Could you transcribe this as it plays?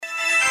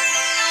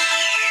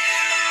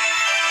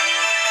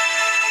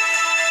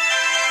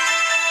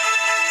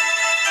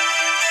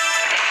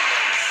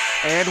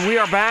And we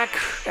are back,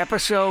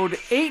 episode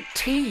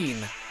 18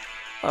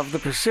 of the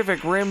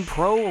Pacific Rim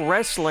Pro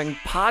Wrestling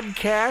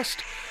Podcast.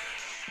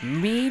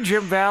 Me,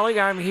 Jim Valley,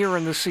 I'm here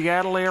in the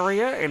Seattle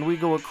area, and we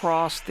go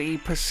across the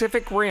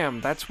Pacific Rim.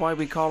 That's why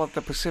we call it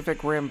the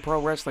Pacific Rim Pro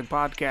Wrestling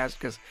Podcast,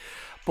 because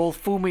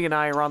both Fumi and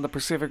I are on the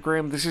Pacific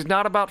Rim. This is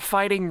not about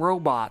fighting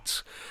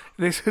robots.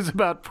 This is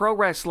about pro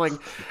wrestling.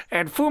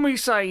 And Fumi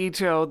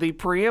Saito, the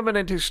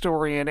preeminent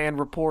historian and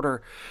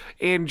reporter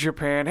in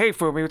Japan. Hey,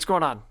 Fumi, what's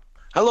going on?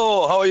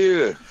 Hello, how are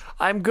you?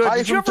 I'm good. Hi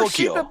Did you from ever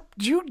see Tokyo.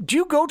 do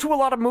you go to a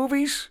lot of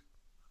movies?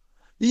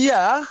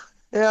 Yeah.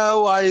 The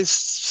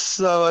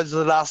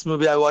last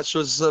movie I watched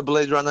was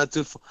Blade Runner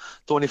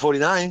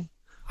 2049.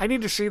 I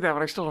need to see that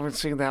one. I still haven't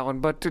seen that one.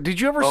 But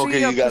did you ever Okay, see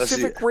you gotta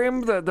Pacific see it.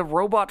 Rim, the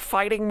robot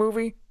fighting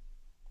movie?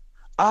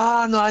 No,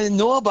 I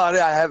know about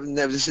it. I have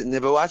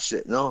never watched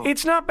it. No.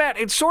 It's not bad.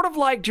 It's sort of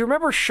like, do you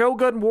remember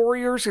Shogun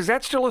Warriors? Is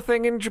that still a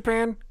thing in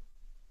Japan?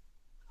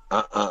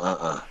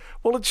 Well,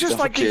 it's just Is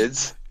that like for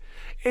kids.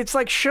 It's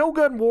like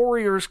Shogun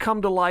Warriors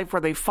come to life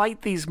where they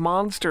fight these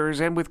monsters,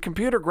 and with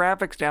computer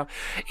graphics now,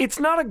 it's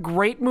not a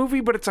great movie,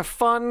 but it's a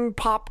fun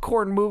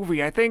popcorn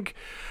movie. I think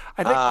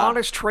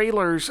Honest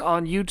Trailers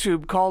on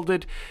YouTube called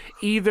it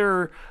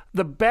either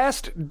the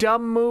best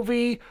dumb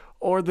movie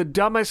or the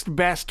dumbest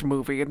best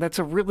movie, and that's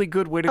a really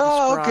good way to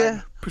describe Okay.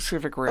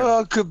 Pacific Rim.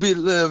 Well, it could be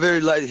very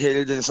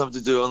lightheaded and something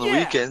to do on the Yeah.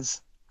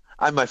 weekends.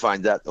 I might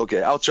find that.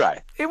 Okay, I'll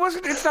try.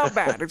 It's not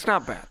bad. It's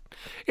not bad.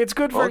 It's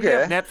good for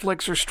Okay.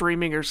 Netflix or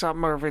streaming or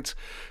something, or if it's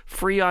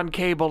free on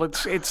cable.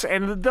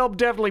 And they'll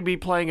definitely be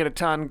playing it a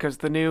ton because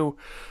the new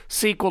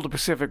sequel to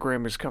Pacific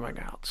Rim is coming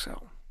out.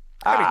 So,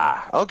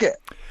 Okay.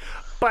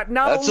 but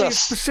not That's only is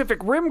us. Pacific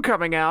Rim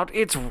coming out,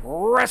 it's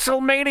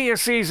WrestleMania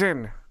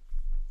season.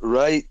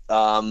 Right.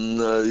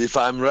 If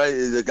I'm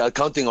right,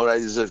 counting all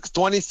right, it's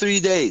 23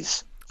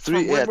 days.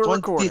 From when we're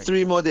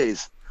 23 more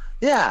days.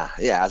 Yeah,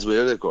 as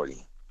we're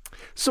recording.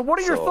 So, what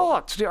are your So-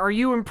 thoughts? Are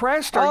you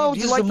impressed? Do you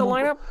just like the the-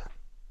 lineup?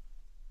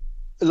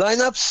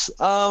 Lineups,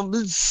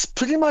 it's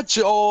pretty much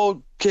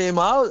all came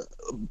out.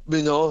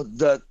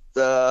 That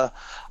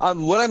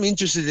what I'm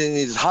interested in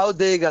is how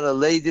they're gonna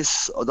lay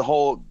the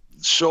whole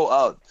show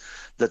out.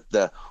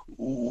 That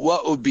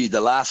what would be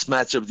the last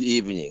match of the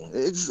evening?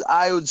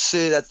 I would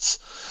say that's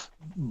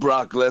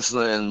Brock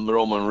Lesnar and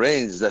Roman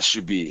Reigns. That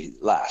should be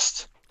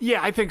last.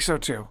 Yeah, I think so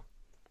too.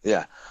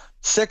 Yeah,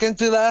 second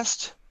to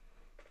last.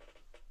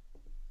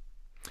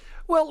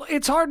 Well,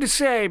 it's hard to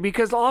say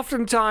because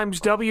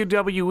oftentimes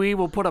WWE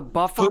will put a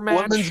buffer Put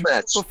women's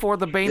match. before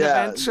the main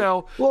Yeah. event.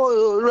 So,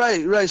 Well,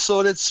 right.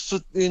 So that's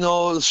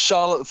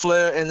Charlotte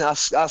Flair and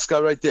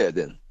Asuka right there.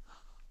 Then,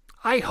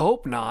 I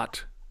hope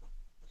not.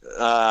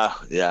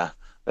 yeah,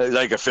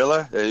 like a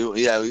filler.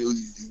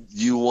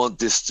 You want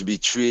this to be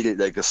treated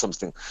like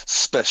something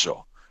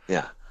special.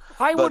 Yeah.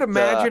 I would But,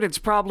 imagine it's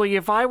probably,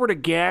 if I were to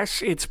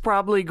guess, it's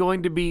probably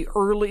going to be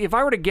early. If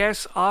I were to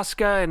guess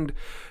Asuka and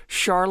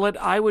Charlotte,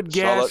 I would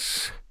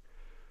guess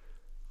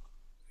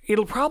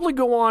it'll probably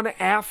go on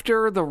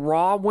after the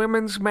Raw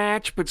women's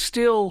match, but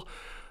still,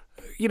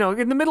 in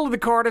the middle of the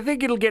card, I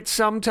think it'll get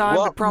some time,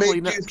 but What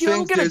probably made not. you It'll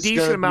think get a there's decent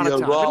gonna amount be of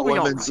a time. It'll be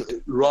all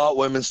right. Raw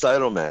women's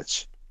title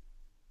match?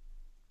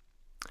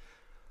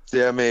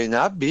 There may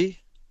not be.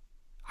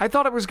 I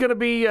thought it was going to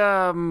be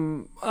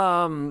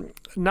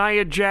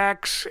Nia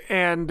Jax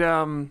and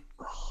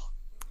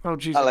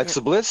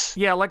Alexa Bliss.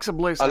 Yeah, Alexa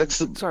Bliss.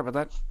 Sorry about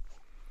that.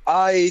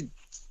 I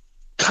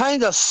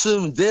kind of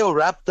assume they'll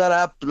wrap that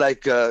up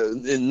like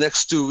in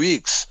next 2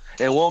 weeks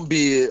and won't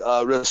be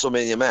a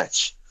WrestleMania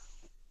match.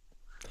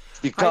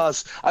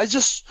 Because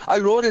I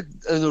wrote it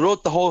and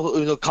wrote the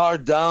whole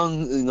card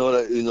down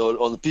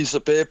on a piece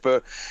of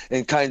paper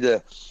and kind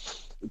of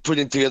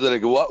putting together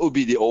like what would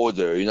be the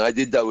order. I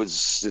did that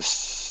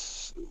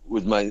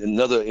with my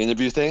another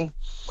interview thing.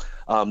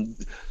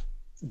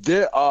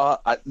 There are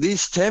at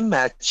least 10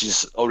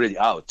 matches already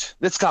out.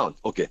 Let's count.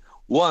 Okay,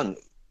 1.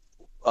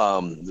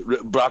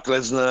 Brock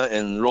Lesnar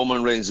and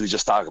Roman Reigns we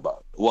just talked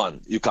about.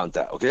 1, you count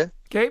that, okay?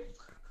 Okay.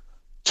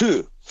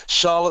 2,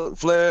 Charlotte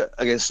Flair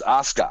against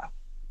Asuka.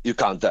 You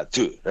count that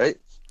too, right?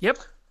 Yep.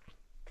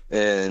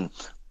 And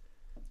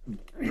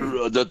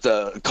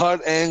the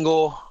card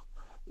angle,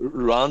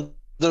 Ronda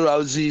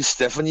Rousey,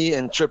 Stephanie,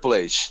 and Triple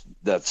H.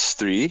 That's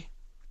 3.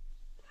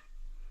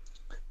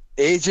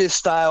 AJ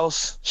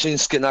Styles,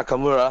 Shinsuke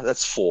Nakamura.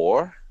 That's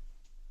 4.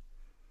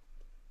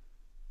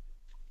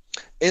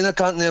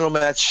 Intercontinental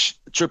match,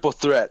 triple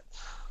threat.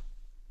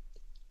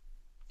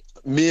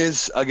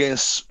 Miz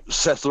against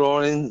Seth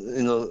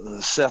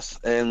Rollins,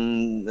 Seth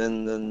and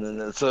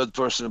the third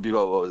person would be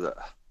what was that?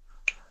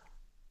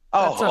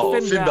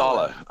 Finn Balor.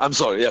 Balor. I'm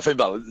sorry, Finn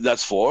Balor.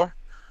 That's 4.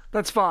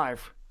 That's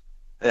 5.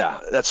 Yeah,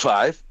 that's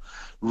 5.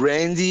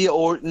 Randy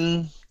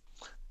Orton,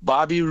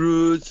 Bobby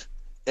Roode,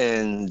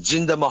 and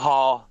Jinder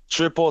Mahal,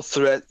 triple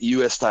threat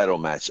U.S. title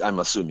match, I'm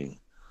assuming.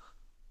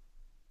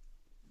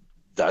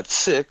 That's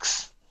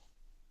 6.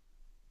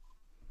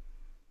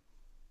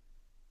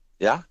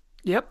 Yeah?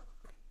 Yep.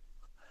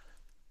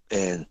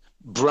 And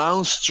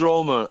Braun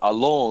Strowman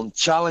alone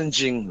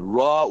challenging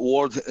Raw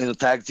World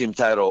Tag Team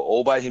title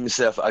all by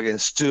himself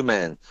against two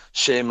men,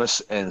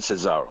 Sheamus and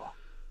Cesaro.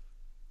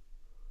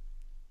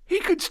 He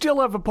could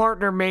still have a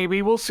partner,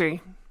 maybe. We'll see.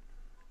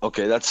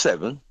 Okay, that's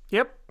 7.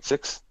 Yep.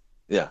 6?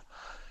 Yeah.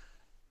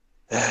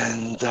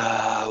 And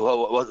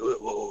what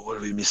are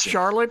we missing?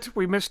 Charlotte.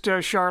 We missed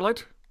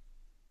Charlotte.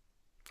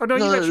 Oh, no,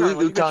 you got Charlotte.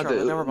 We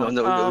counted it. Never mind.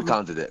 No, we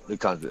counted it. We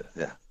counted it,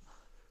 yeah.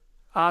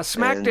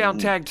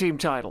 SmackDown tag team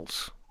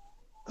titles.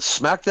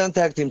 SmackDown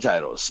tag team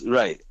titles,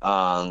 right.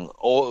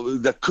 Or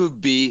that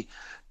could be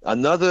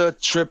another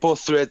triple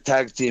threat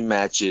tag team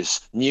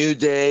matches. New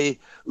Day,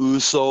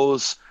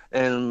 Usos,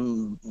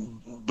 and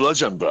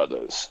Bludgeon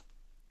Brothers.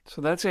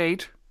 So that's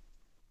 8.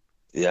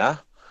 Yeah.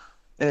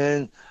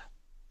 And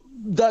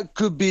that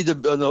could be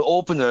the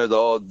opener,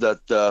 though,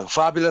 that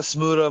Fabulous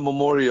Moolah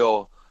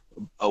Memorial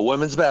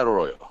Women's Battle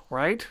Royal.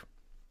 Right?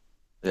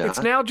 Yeah.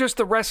 It's now just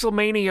the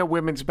WrestleMania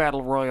Women's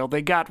Battle Royal.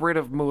 They got rid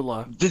of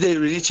Moolah. Did they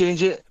really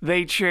change it?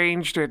 They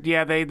changed it.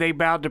 Yeah, they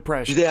bowed to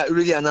pressure. Did they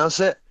really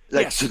announce it?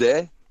 Like Yes.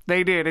 today?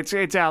 They did.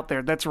 It's out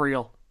there. That's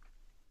real.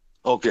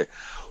 Okay.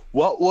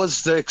 What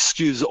was the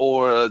excuse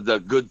or the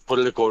good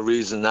political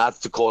reason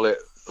not to call it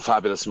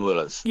Fabulous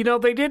Mullahs? You know,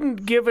 they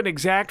didn't give an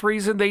exact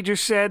reason. They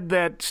just said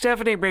that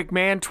Stephanie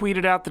McMahon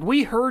tweeted out that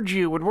we heard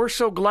you and we're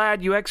so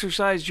glad you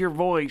exercised your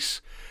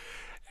voice.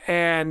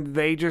 And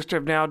they just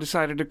have now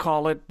decided to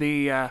call it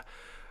the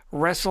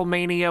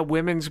WrestleMania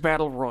Women's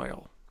Battle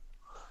Royal.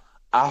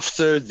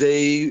 After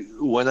they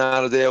went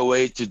out of their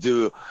way to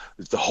do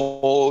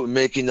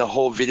making the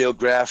whole video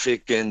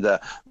graphic and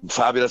the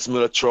Fabulous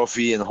Moolah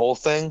trophy and the whole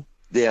thing,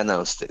 they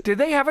announced it. Did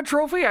they have a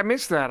trophy? I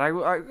missed that.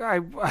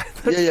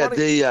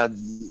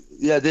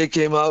 They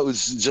came out. It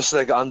was just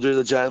like Andre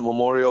the Giant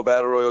Memorial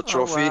Battle Royal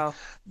trophy. wow.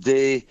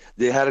 They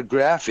had a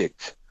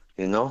graphic,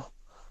 you know.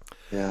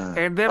 Yeah.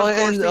 And then, of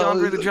course, the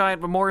Andre the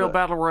Giant Memorial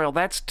Battle Royal.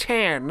 That's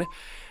 10.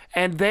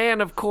 And then,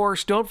 of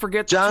course, don't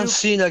forget the John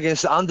Cena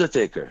against The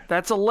Undertaker.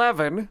 That's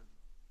 11.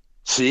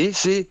 See?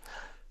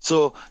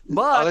 So,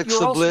 But Alexa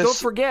you also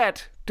Bliss.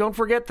 don't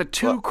forget the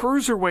 2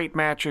 cruiserweight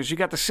matches. You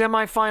got the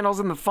semifinals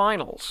and the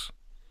finals.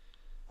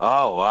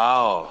 Oh,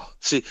 wow.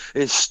 See,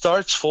 it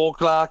starts 4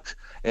 o'clock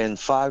and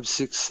 5,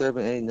 6,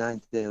 7, 8,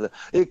 9, 10, 11.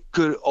 It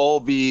could all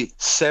be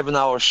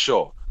 7-hour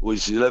show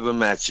with 11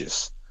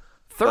 matches.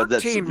 13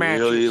 that's a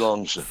matches. really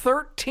long show.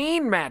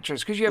 13 matches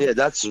because you have Yeah,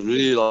 that's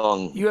really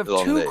long. you have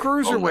long 2 day.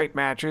 cruiserweight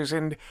matches,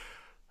 and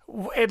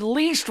at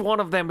least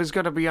one of them is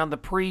going to be on the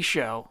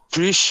pre-show.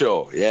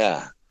 Pre-show,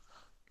 yeah.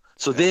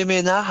 So they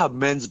may not have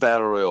men's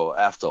battle royal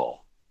after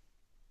all.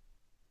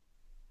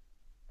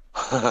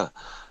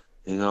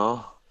 You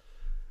know?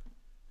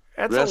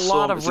 That's a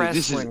lot of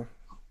wrestling.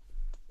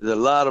 There's a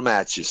lot of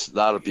matches, a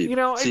lot of people. You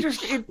know,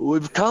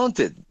 we've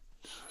counted.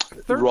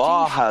 13,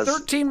 Raw has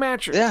 13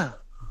 matches. Yeah.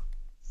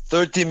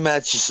 13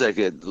 matches that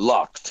get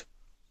locked.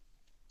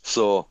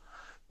 So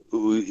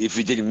if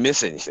we didn't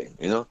miss anything,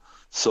 you know?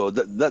 So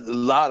that a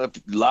lot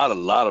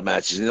of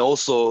matches. And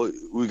also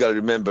we got to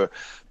remember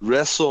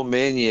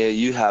WrestleMania,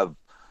 you have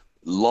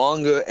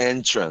longer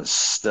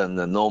entrance than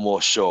the normal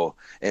show,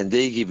 and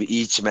they give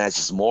each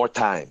matches more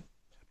time.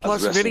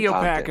 Plus video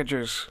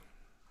packages.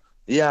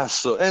 Yeah,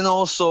 so and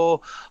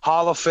also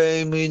Hall of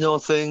Fame, you know,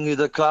 thing,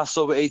 the class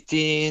of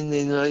 18,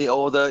 you know,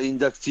 all the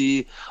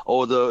inductee,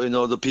 all the, you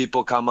know, the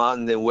people come out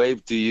and they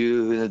wave to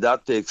you, and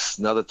that takes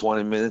another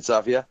 20 minutes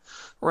off you.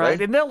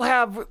 Right, and they'll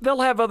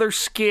have other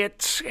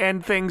skits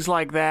and things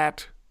like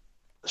that.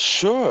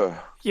 Sure.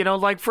 You know,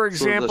 like for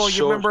example,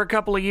 you remember a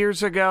couple of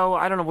years ago,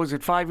 I don't know, was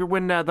it 5 years,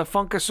 when the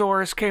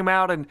Funkasaurus came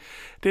out and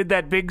did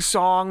that big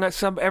song,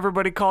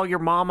 Everybody Call Your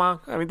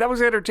Mama? I mean, that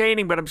was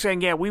entertaining, but I'm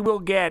saying, yeah, we will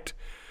get,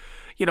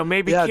 you know,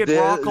 maybe Kid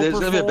Rock will there's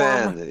perform. Gonna be a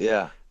band,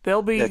 yeah.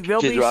 There'll be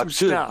Rock some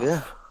stuff. Too,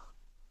 yeah.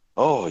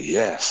 Oh,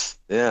 yes,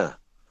 yeah.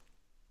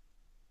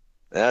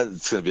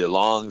 That's going to be a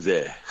long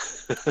day.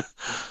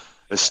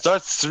 It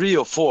starts 3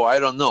 or 4, I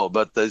don't know,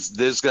 but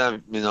there's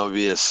gonna, you know,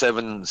 be a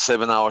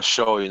 7-hour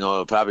show. You know,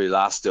 it'll probably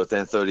last till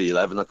 10:30,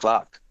 11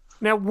 o'clock.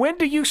 Now, when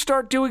do you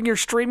start doing your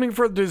streaming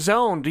for the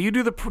Zone? Do you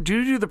do the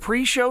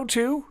pre-show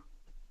too?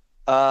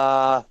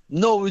 No,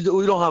 we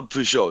don't have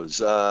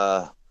pre-shows.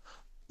 No,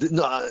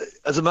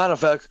 as a matter of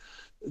fact,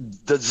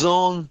 the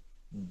Zone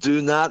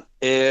do not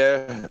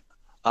air.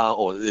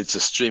 It's a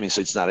streaming,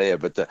 so it's not air.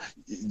 But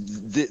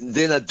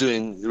they're not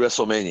doing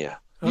WrestleMania.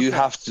 Okay. You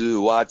have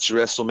to watch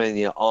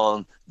WrestleMania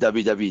on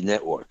WWE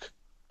Network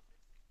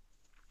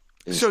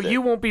instead. So you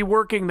won't be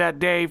working that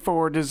day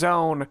for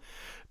DAZN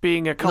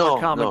being a color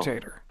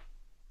commentator?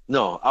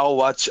 No, I'll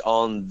watch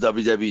on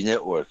WWE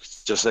Network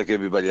just like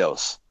everybody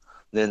else.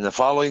 Then the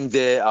following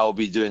day, I'll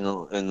be doing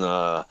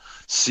a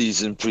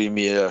season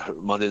premiere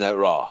Monday Night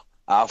Raw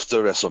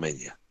after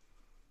WrestleMania.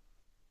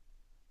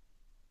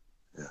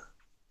 Yeah,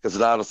 because a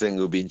lot of things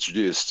will be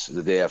introduced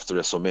the day after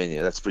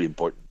WrestleMania. That's pretty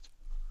important.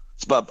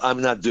 But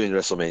I'm not doing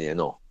WrestleMania,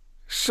 no.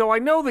 So I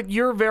know that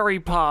you're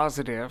very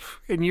positive,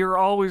 and you're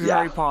always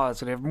very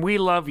positive, and we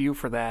love you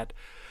for that.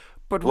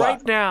 But What?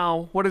 right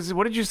now, what is it?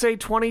 What did you say?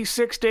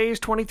 26 days,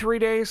 23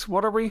 days?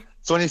 What are we?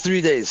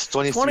 23 days.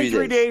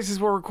 23 days is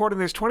we're recording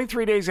this.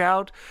 23 days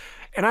out,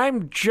 and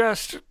I'm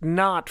just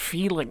not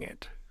feeling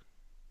it.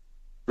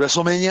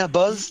 WrestleMania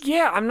buzz?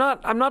 Yeah, I'm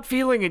not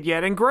feeling it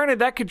yet. And granted,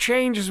 that could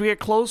change as we get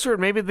closer, and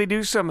maybe they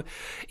do some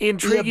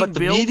intriguing Yeah, but the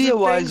builds and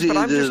media-wise, things, but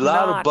I'm there's just a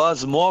lot not. of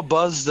buzz, more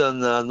buzz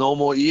than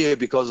normal year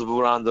because of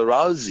Ronda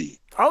Rousey.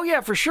 Oh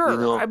yeah, for sure. You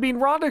know, I mean,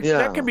 Ronda, yeah.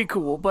 that could be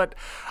cool, but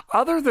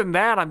other than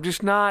that, I'm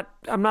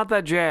not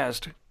that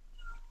jazzed.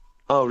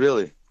 Oh,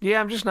 really?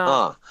 Yeah, I'm just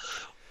not.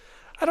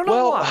 I don't know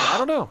Well, why. I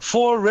don't know.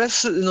 For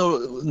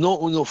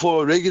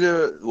for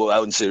regular, well, I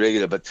wouldn't say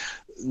regular, but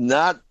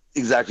not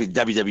exactly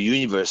WWE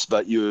universe,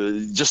 but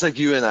you just like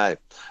you and I,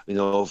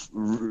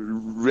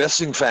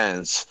 wrestling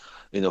fans,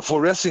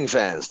 for wrestling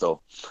fans though,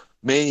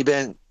 main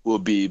event will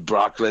be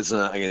Brock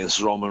Lesnar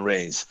against Roman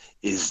Reigns.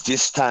 Is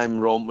this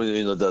time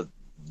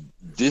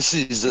this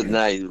is the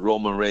night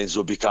Roman Reigns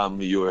will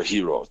become your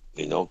hero,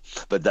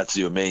 but that's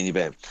your main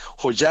event.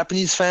 For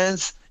Japanese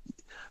fans,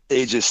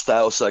 AJ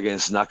Styles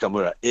against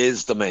Nakamura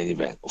is the main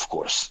event, of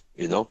course,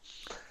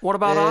 What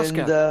about Asuka?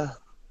 And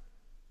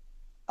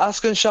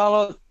Asuka and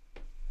Charlotte,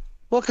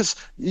 well, because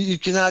you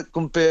cannot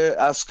compare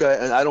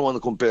Asuka, and I don't want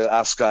to compare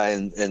Asuka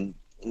and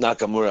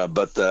Nakamura,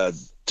 but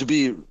to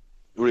be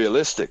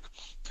realistic,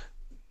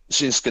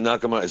 Shinsuke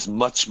Nakamura is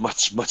much,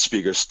 much, much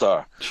bigger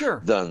star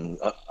Sure. than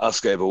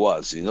Asuka ever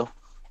was,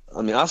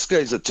 I mean,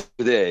 Asuka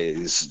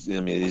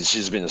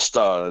she's been a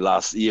star the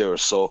last year or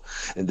so,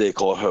 and they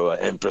call her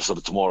Empress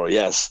of Tomorrow,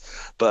 yes.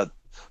 But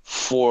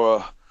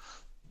for,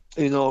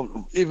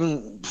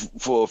 even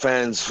for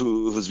fans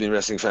who's been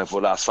wrestling fan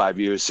for the last 5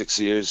 years, 6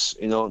 years,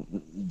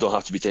 don't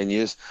have to be 10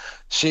 years,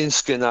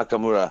 Shinsuke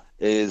Nakamura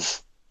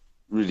is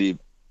really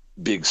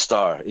big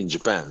star in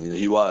Japan.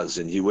 He was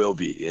and he will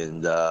be.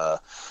 And a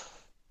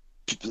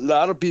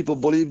lot of people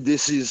believe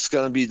this is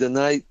going to be the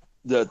night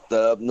that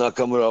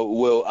Nakamura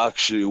will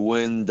actually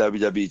win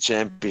WWE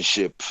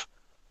Championship,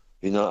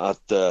 at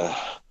the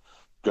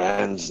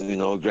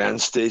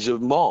grand stage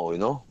of Mall,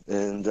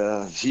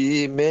 and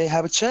he may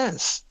have a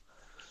chance.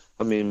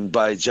 I mean,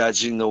 by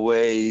judging the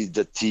way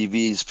the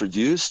TV is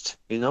produced,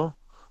 remember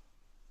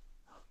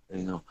I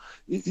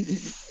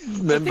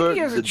think he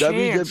has a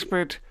chance,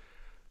 but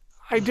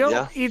I don't.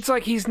 Yeah. It's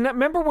like he's not.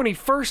 Remember when he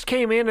first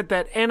came in at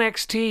that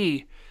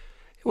NXT?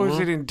 Was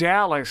it in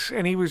Dallas?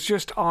 And he was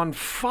just on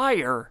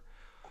fire.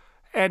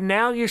 And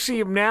now you see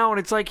him now, and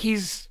it's like he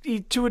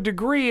to a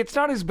degree, it's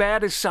not as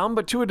bad as some,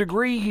 but to a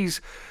degree, he's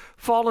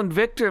fallen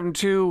victim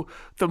to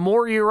the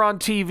more you're on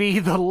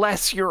TV, the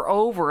less you're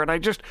over. And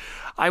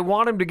I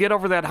want him to get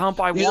over that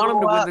hump. I want him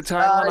to win the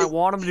title, and I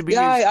want him to be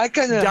as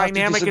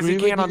dynamic as he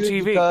can on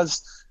TV.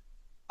 Because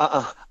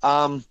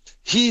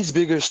he's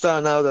bigger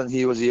star now than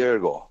he was a year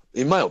ago,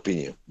 in my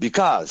opinion,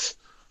 because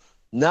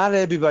not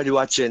everybody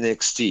watch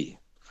NXT.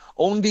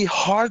 Only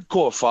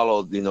hardcore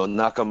followed,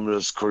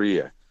 Nakamura's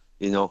career.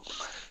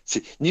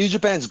 See, New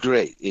Japan's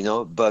great,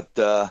 but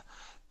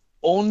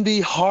only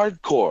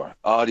hardcore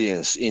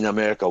audience in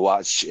America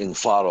watch and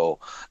follow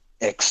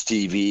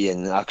XTV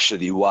and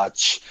actually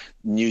watch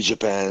New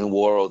Japan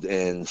World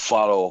and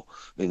follow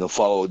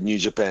New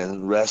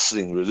Japan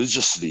wrestling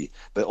religiously.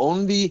 But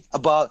only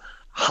about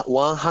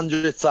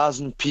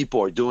 100,000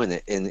 people are doing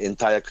it in the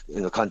entire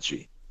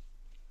country.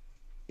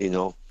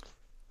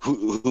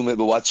 Who may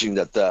be watching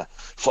that,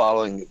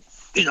 following,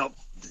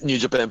 New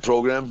Japan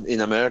program in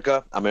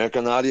America,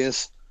 American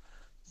audience,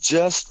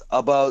 just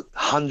about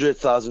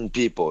 100,000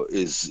 people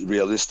is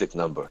realistic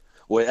number.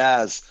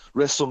 Whereas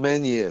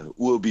WrestleMania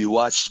will be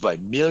watched by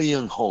 2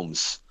 million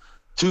homes.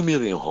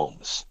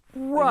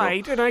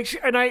 Right, and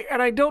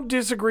I don't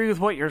disagree with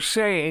what you're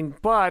saying,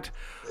 but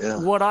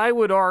what I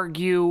would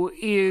argue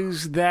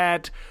is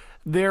that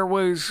there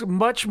was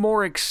much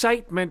more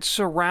excitement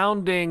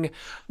surrounding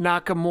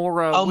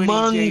Nakamura among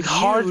when he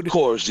debuted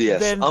hardcores, yes,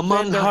 than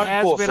among there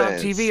has hardcore been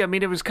fans. on TV. I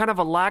mean, it was kind of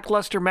a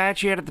lackluster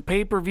match he had at the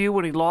pay-per-view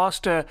when he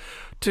lost to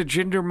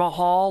Jinder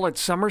Mahal at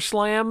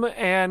SummerSlam,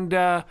 and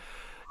I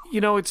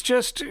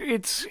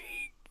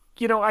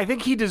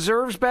think he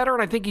deserves better,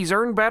 and I think he's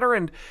earned better,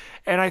 and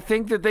I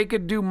think that they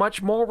could do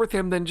much more with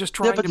him than just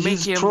trying but to make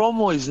his him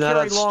promo is not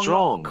as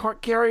strong.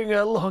 carrying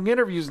long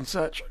interviews and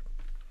such.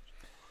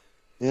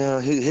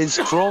 Yeah, his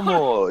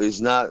promo is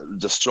not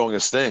the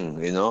strongest thing,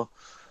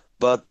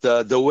 but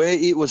the way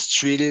it was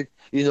treated,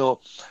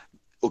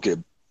 okay,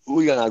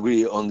 we're gonna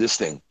agree on this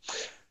thing.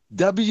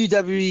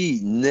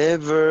 WWE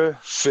never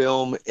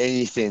film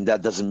anything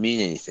that doesn't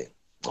mean anything,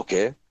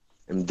 okay?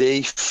 And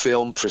they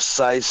film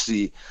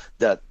precisely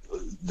that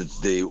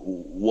they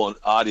want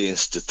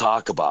audience to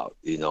talk about,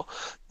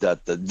 that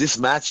this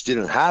match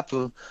didn't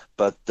happen,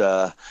 but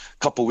a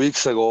couple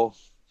weeks ago,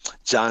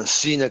 John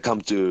Cena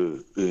come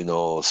to,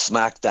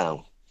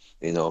 SmackDown,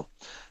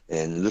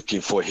 and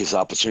looking for his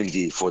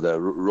opportunity for the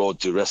road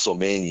to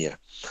WrestleMania.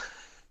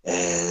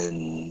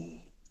 And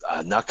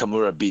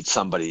Nakamura beat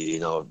somebody,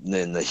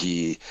 then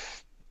he's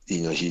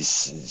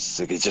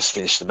like, he just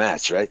finished the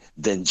match, right?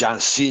 Then John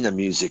Cena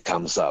music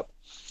comes up.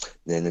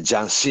 Then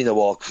John Cena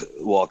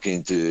walk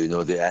into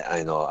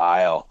the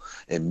aisle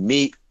and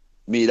meet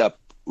up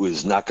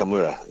with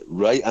Nakamura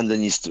right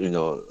underneath,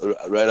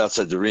 right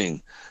outside the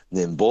ring. And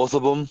then both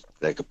of them,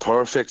 like a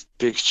perfect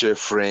picture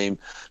frame,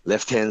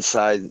 left-hand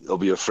side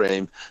of your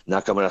frame,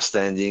 Nakamura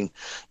standing,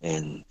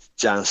 and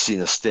John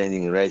Cena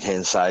standing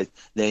right-hand side.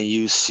 Then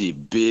you see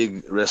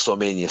big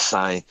WrestleMania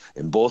sign,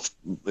 and both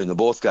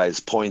guys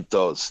point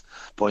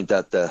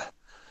at the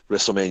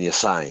WrestleMania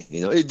sign.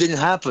 It didn't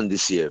happen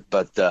this year,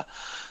 but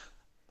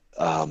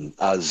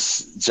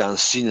as John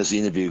Cena's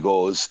interview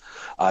goes,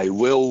 I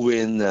will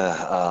win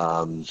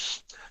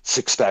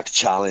six-pack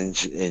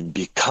challenge and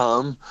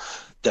become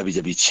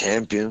WWE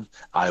champion.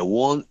 I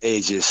want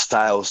AJ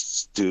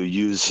Styles to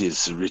use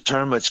his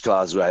return match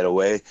clause right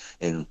away,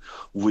 and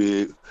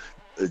we,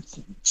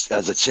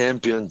 as a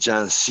champion,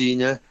 John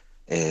Cena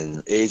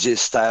and AJ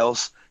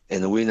Styles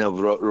and the winner of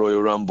Royal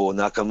Rumble,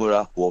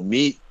 Nakamura, will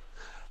meet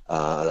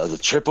as a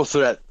triple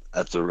threat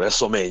at the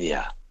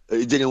WrestleMania.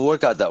 It didn't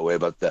work out that way,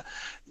 but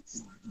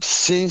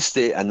since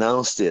they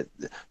announced it,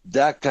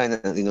 that kind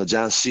of,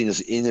 John Cena's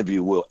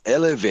interview will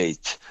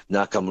elevate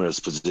Nakamura's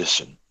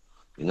position,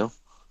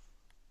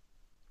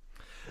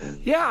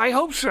 Yeah, I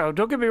hope so.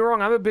 Don't get me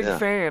wrong. I'm a big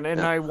fan,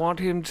 and I want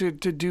him to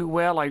do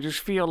well. I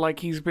just feel like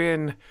he's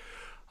been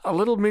a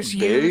little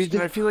misused,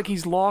 and I feel like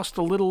he's lost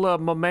a little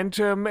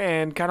momentum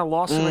and kind of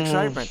lost some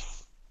excitement.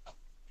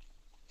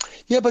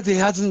 Yeah, but he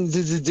hasn't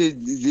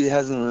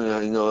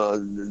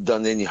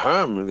done any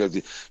harm.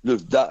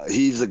 Look,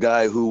 he's the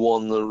guy who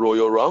won the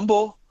Royal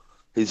Rumble.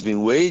 He's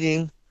been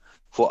waiting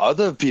for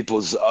other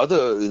people's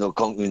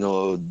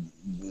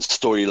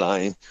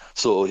storyline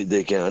so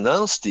they can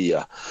announce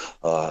the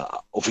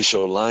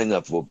official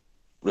lineup for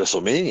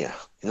WrestleMania.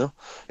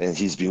 And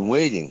he's been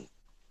waiting.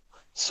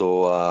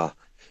 So I'd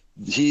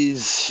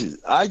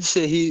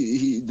say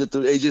that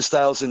the AJ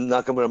Styles and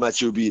Nakamura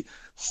match will be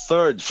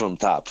third from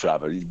top,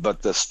 probably,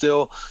 but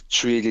still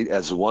treated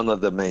as one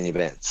of the main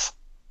events.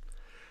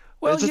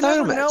 Well, you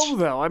never know,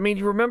 though. I mean,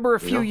 you remember a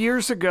few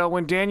years ago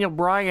when Daniel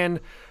Bryan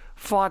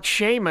fought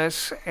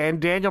Sheamus, and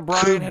Daniel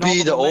Bryan had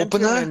all the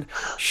opener, and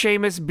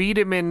Sheamus beat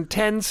him in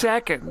 10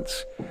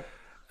 seconds.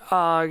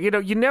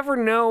 You never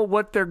know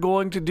what they're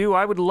going to do.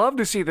 I would love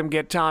to see them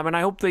get time, and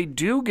I hope they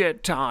do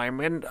get time.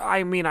 And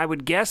I mean, I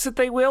would guess that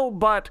they will,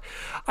 but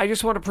I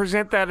just want to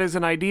present that as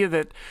an idea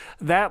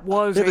that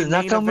was a main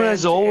Nakamura event.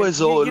 Is always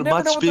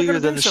much bigger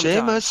than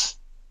Sheamus.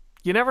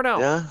 You never know.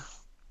 Yeah.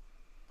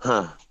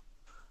 Huh.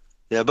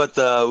 Yeah, but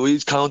we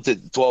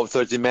counted 12,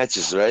 13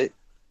 matches, right?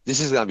 This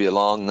is going to be a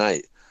long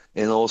night.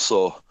 And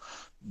also,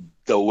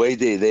 the way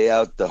they lay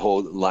out the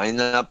whole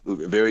lineup,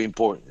 very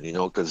important,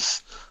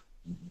 because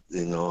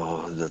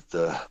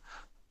that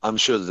I'm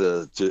sure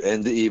to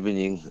end the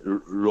evening,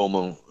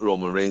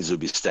 Roman Reigns will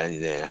be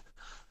standing there,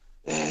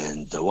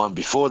 and the one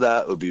before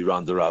that will be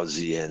Ronda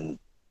Rousey and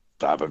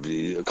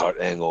probably Kurt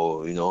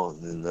Angle,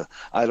 and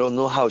I don't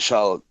know how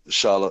Charlotte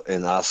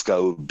and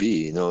Asuka will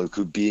be, it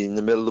could be in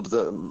the middle of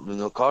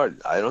the card.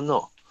 I don't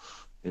know,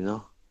 and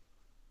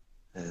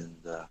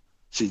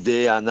see,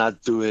 they are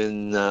not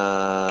doing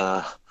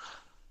the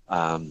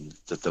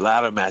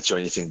ladder match or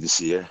anything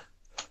this year.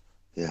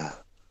 Yeah.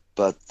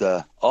 But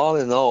all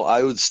in all,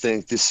 I would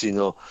think this,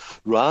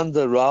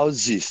 Ronda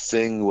Rousey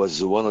thing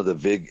was one of the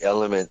big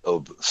elements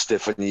of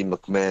Stephanie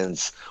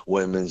McMahon's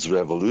women's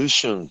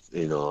revolution,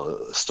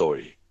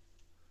 story,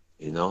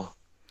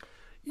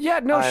 Yeah,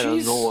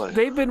 no,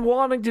 they've been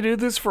wanting to do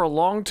this for a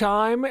long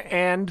time,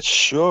 and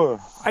sure,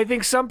 I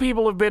think some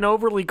people have been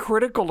overly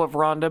critical of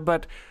Ronda,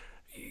 but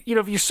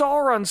if you saw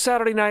her on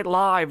Saturday Night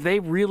Live, they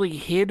really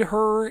hid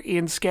her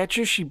in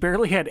sketches. She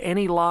barely had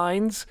any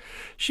lines.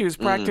 She was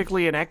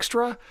practically an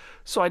extra.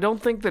 So I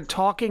don't think that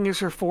talking is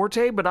her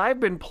forte, but I've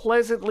been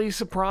pleasantly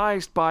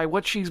surprised by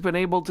what she's been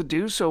able to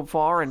do so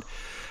far. And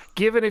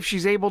given if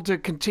she's able to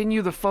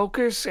continue the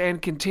focus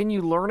and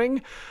continue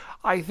learning,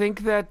 I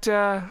think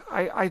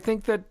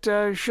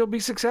that she'll be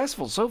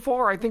successful. So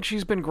far, I think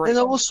she's been great. And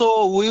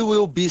also, we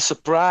will be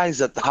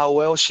surprised at how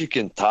well she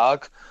can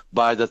talk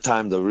by the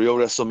time the real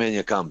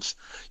WrestleMania comes.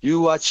 You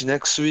watch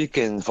next week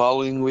and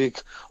following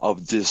week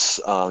of this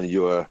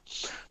your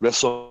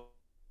WrestleMania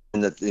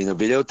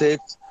videotape.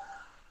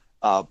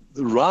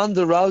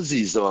 Ronda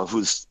Rousey is the one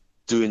who's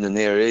doing the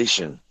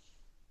narration.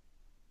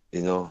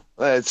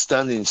 It's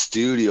done in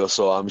studio,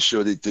 so I'm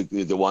sure they took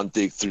the one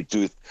take, two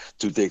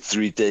take,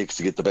 three takes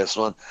to get the best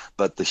one.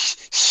 But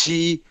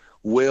she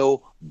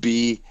will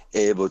be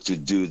able to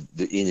do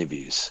the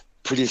interviews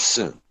pretty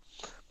soon.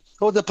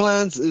 Well, the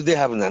plans, they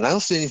haven't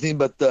announced anything,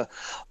 but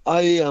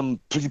I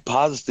am pretty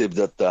positive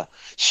that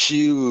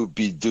she will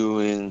be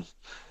doing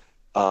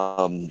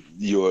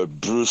your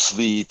Bruce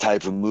Lee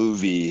type of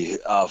movie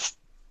of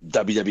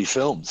WWE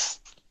films,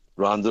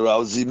 Ronda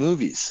Rousey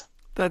movies.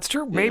 That's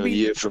true. Maybe a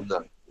year from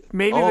now.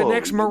 Maybe the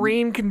next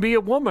Marine can be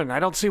a woman. I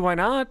don't see why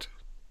not.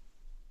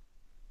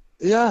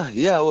 Yeah.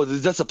 Well,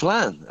 that's a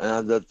plan.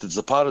 That's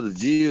a part of the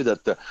deal.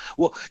 That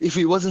if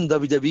it wasn't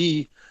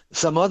WWE,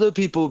 some other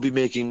people would be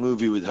making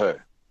movie with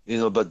her.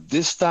 But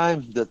this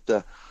time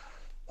that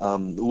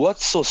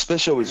what's so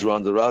special with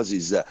Ronda Rousey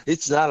is that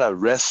it's not a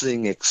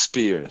wrestling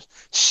experience.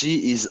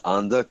 She is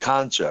under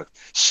contract.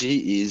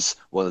 She is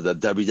one of the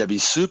WWE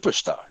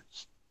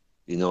superstars,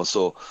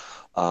 so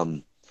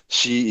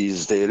she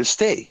is there to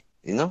stay,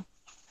 and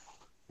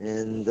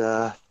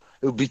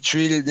it'll be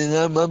treated,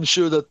 and I'm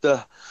sure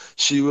that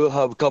she will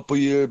have a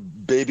couple-year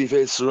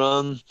babyface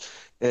run,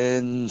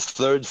 and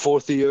third,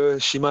 fourth year,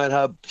 she might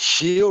have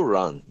heel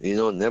run,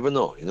 never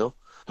know,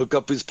 hook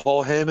up with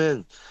Paul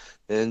Heyman,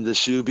 and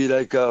she'll be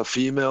like a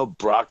female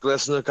Brock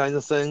Lesnar kind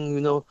of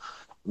thing,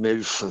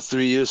 maybe for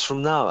 3 years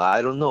from now.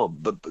 I don't know,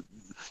 but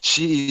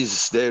she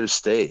is there to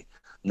stay,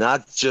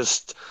 not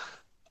just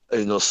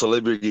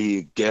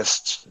celebrity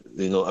guest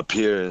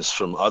appearance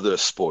from other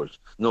sports.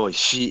 No,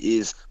 she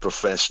is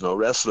professional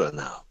wrestler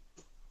now.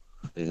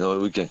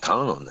 We can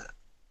count on that.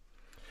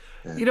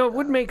 And, it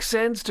would make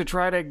sense to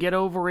try to get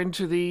over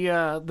into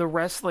the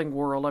wrestling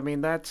world. I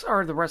mean,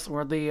 or the wrestling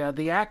world,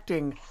 the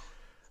acting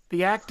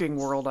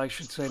world, I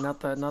should say, not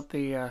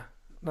the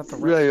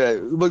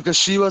right, because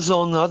she was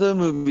on other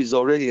movies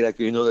already, like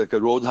like a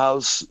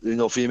Roadhouse,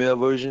 female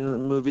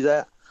version movie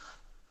that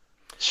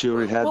she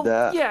already had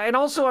that. Yeah, and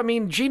also, I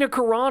mean, Gina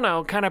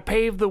Carano kind of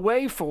paved the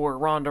way for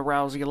Ronda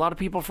Rousey. A lot of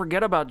people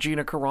forget about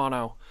Gina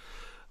Carano,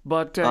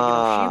 but she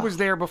was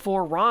there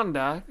before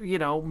Ronda.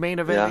 Main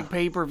eventing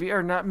pay-per-view,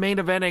 or not main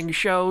eventing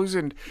shows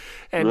and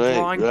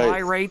drawing buy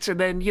rates, and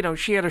then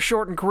she had a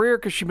shortened career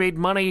because she made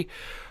money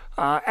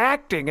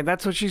acting, and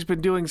that's what she's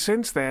been doing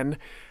since then.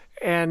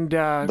 And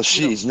but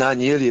she's not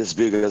nearly as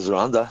big as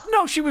Ronda.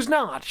 No, she was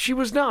not. She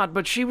was not.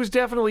 But she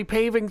definitely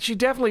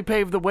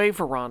paved the way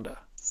for Ronda.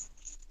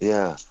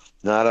 Yeah,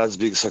 not as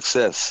big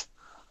success.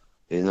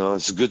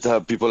 It's good to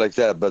have people like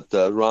that. But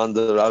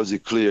Ronda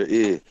Rousey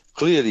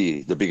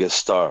clearly the biggest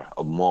star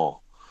of them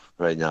all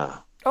right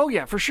now. Oh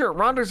yeah, for sure.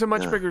 Ronda's a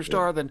much bigger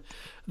star than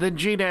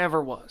Gina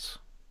ever was.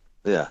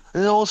 Yeah,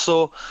 and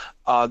also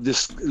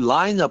this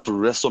lineup of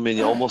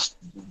WrestleMania almost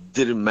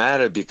didn't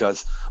matter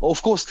because,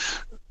 of course,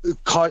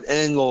 Kurt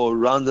Angle,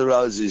 Ronda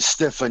Rousey,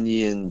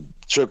 Stephanie, and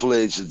Triple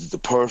H is the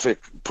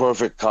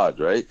perfect card,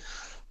 right?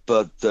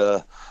 But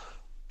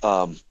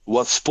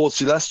what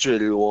Sports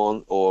Illustrated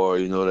want, or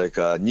like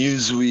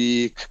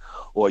Newsweek,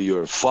 or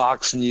your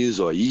Fox News,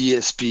 or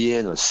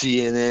ESPN, or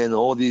CNN,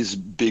 all these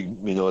big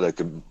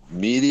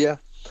media,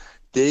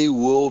 they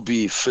will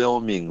be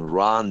filming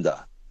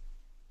Ronda.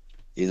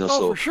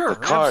 So for sure, the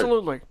card,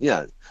 absolutely.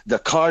 Yeah, the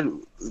card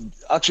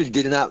actually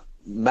did not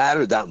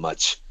matter that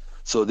much.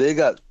 So they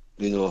got,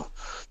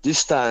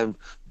 this time,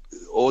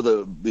 all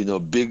the,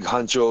 big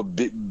honcho,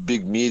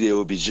 big media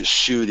will be just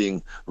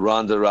shooting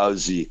Ronda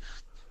Rousey,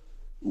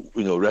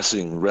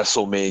 wrestling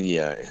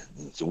WrestleMania,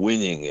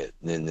 winning it,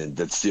 and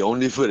that's the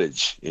only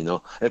footage, and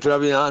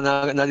probably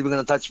not even going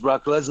to touch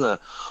Brock Lesnar,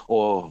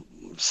 or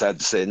sad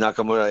to say,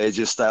 Nakamura,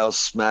 AJ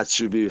Styles match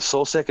should be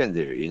so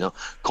secondary,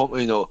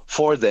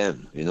 for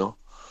them,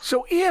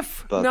 So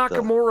if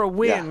Nakamura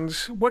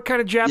wins, what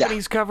kind of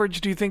Japanese coverage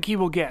do you think he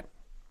will get?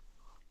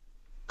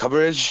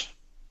 Coverage?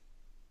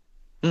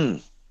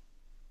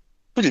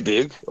 Pretty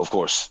big, of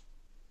course.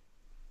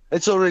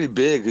 It's already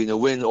big,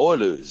 win or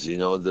lose,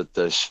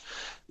 that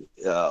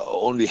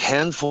only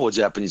handful of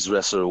Japanese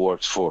wrestler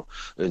works for,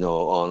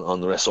 on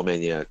the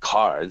WrestleMania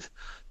card.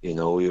 We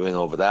went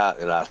over that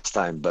last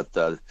time, but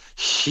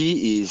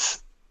he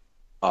is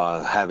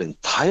having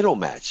title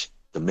match,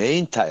 the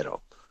main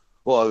title.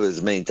 Well, it was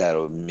the main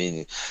title,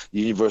 meaning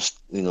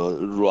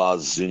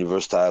Raw's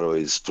universe title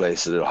is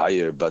placed a little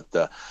higher. But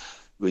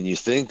when you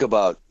think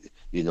about,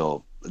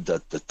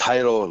 that the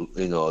title,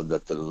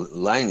 that the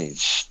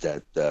lineage,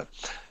 that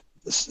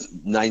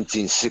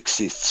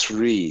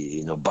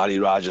 1963, Buddy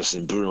Rogers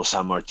and Bruno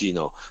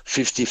Sammartino,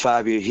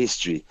 55-year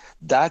history,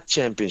 that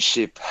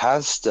championship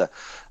has the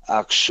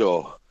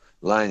actual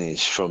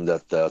lineage from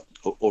that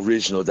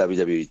original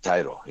WWE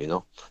title,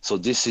 So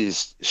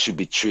this should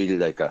be treated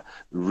like a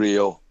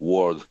real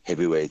world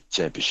heavyweight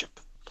championship.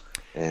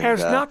 And,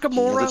 has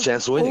Nakamura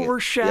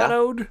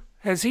overshadowed? Yeah?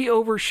 Has he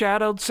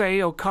overshadowed,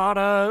 say,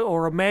 Okada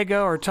or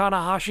Omega or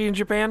Tanahashi in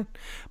Japan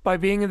by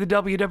being in the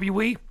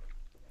WWE?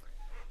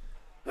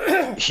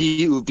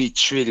 He will be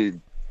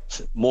treated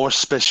more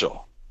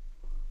special,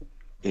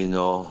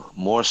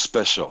 more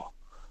special.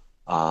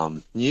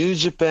 New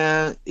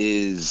Japan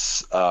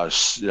is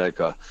like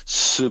a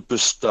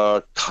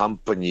superstar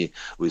company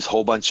with a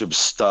whole bunch of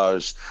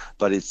stars,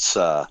 but it's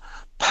a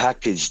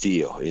package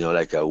deal,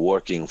 like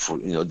working for,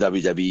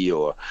 WWE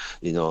or,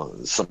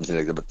 something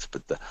like that.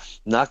 But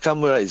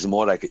Nakamura is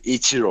more like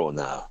Ichiro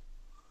now.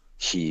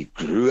 He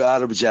grew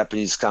out of a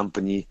Japanese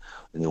company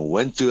and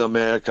went to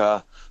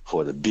America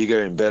for the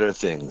bigger and better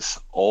things,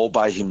 all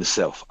by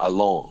himself,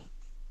 alone.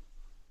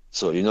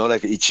 So,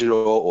 like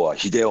Ichiro or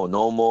Hideo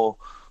Nomo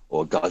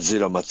or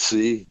Godzilla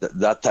Matsui,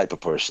 that type of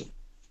person.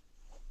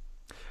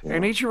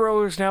 And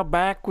Ichiro is now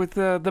back with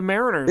the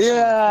Mariners.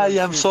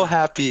 Yeah, I'm so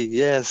happy.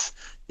 Yes,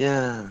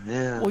 yeah.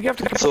 Well, you have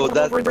to come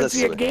over and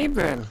see a game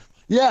then.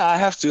 Yeah, I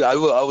have to. I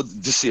will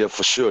this year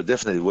for sure.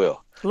 Definitely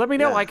will. Let me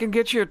know. Yeah. I can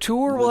get you a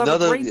tour. We'll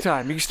have a great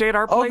time. You can stay at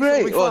our Oh, place. It'll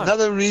be great! Well, fun.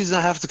 another reason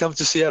I have to come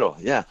to Seattle.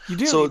 Yeah. You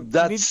do. So You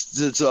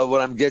that's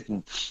what I'm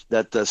getting.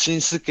 That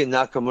Shinsuke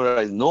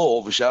Nakamura is no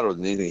overshadowed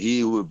anything.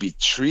 He will be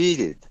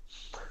treated,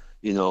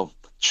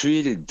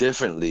 treated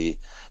differently,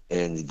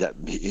 and that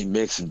it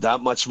makes him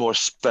that much more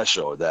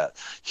special that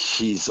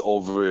he's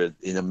over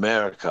in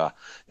America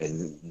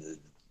and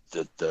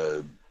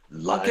the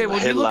Okay,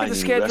 well, you look at the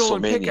schedule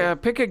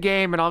and pick a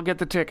game, and I'll get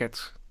the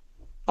tickets.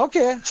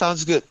 Okay,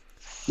 sounds good.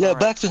 Yeah, All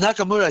right. back to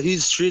Nakamura,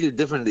 he's treated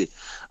differently.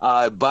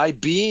 By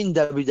being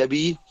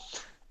WWE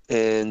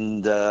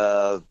and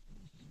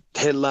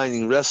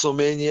headlining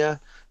WrestleMania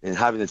and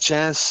having a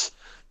chance,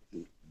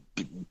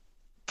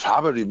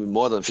 probably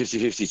more than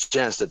 50-50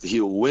 chance that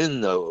he'll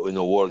win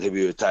the World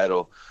Heavyweight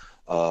title,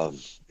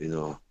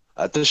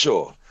 at the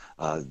show.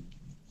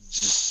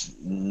 Just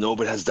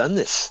nobody has done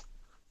this.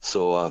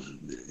 So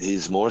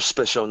he's more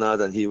special now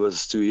than he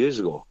was 3 years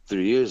ago.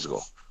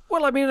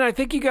 Well, I mean, I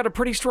think you got a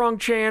pretty strong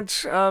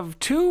chance of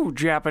 2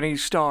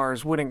 Japanese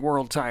stars winning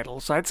world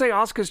titles. I'd say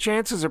Asuka's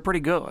chances are pretty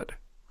good.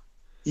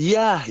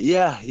 Yeah.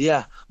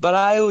 But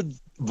I would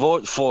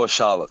vote for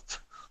Charlotte.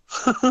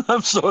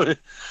 I'm sorry.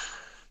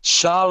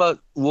 Charlotte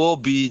will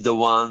be the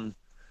one,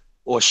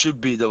 or should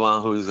be the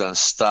one, who's going to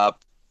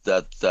stop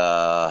that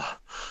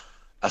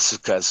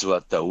Asuka's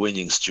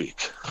winning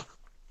streak.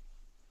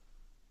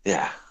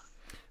 Yeah.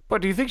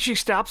 But do you think she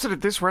stops it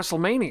at this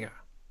WrestleMania?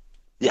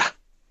 Yeah.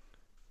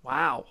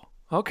 Wow.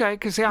 Okay,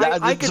 because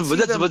I could see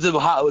them...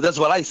 That's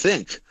what I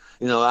think.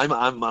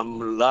 I'm a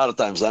lot of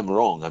times I'm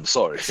wrong. I'm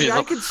sorry. See,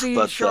 I could see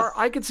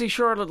I could see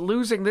Charlotte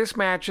losing this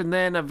match and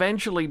then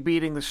eventually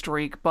beating the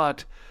streak,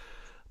 but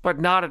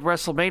not at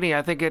WrestleMania.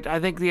 I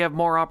think they have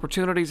more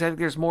opportunities. I think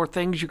there's more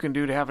things you can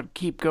do to have it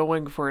keep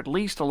going for at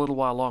least a little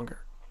while longer.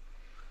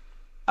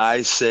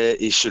 I say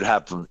it should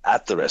happen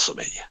at the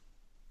WrestleMania.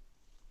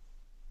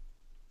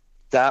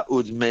 That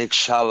would make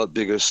Charlotte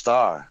bigger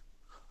star.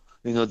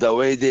 The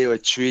way they were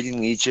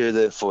treating each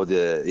other for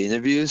the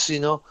interviews,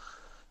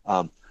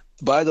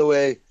 By the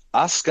way,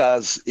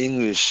 Asuka's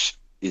English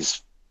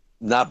is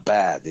not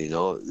bad,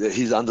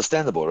 He's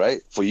understandable,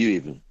 right? For you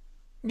even.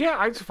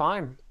 Yeah, it's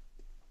fine.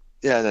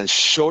 Yeah, and then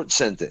short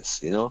sentence,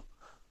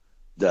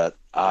 that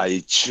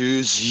I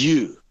choose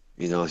you.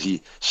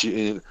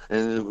 She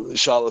and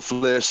Charlotte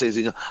Flair says,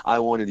 I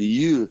wanted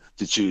you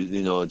to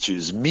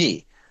choose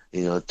me,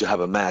 to have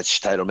a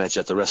title match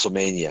at the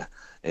WrestleMania.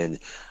 And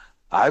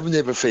I've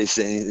never faced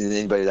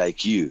anybody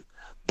like you,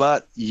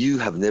 but you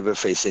have never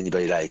faced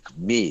anybody like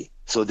me.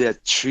 So they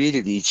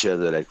treated each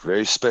other like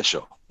very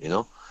special,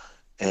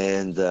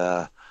 And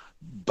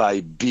by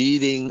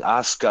beating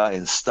Asuka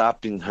and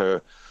stopping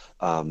her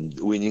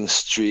winning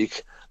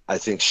streak, I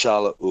think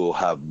Charlotte will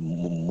have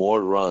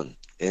more run.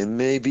 And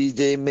maybe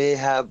they may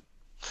have,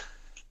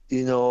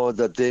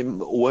 that the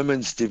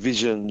women's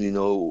division,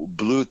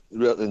 blue,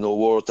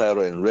 world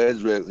title and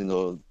red,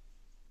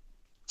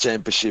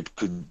 championship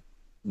could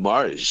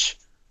merge,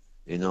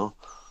 and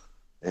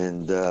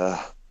I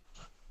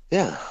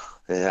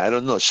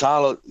don't know.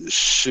 Charlotte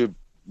should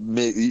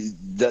make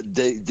that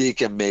they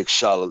can make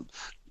Charlotte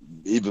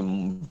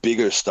even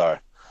bigger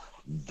star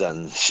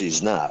than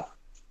she's now.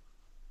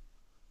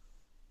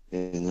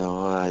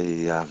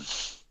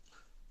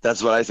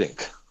 That's what I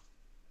think.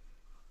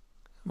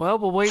 Well,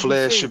 we'll wait.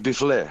 Flair and see. should be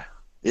Flair.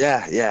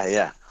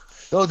 Yeah.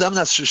 No, I'm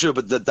not sure,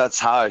 but that's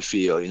how I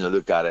feel.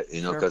 Look at it.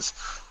 Because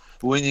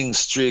winning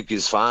streak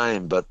is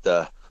fine, but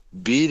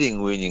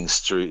beating winning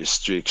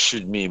streak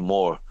should mean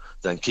more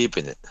than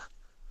keeping it,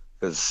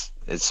 because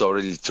it's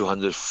already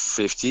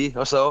 250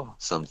 or so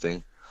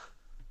something.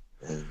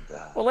 And,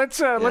 well, let's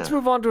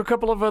move on to a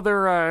couple of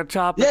other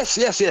topics.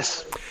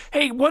 Yes.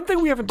 Hey, one thing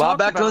we haven't Bob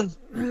talked Backlund?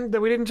 about that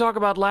we didn't talk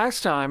about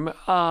last time,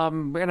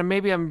 and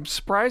maybe I'm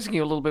surprising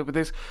you a little bit with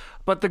this,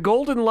 but the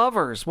Golden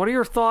Lovers. What are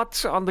your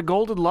thoughts on the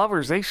Golden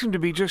Lovers? They seem to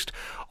be just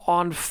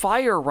on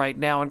fire right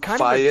now, and kind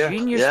of a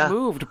genius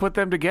move to put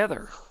them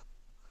together.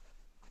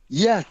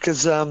 Yeah,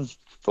 because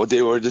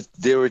they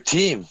were a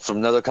team from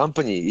another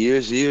company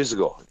years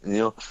ago,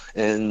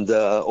 and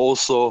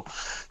also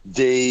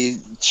they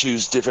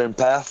choose different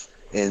path.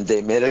 And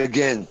they met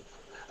again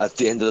at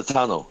the end of the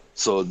tunnel.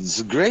 So it's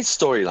a great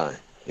storyline,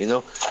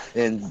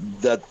 and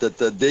that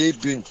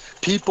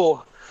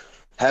people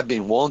have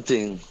been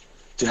wanting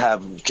to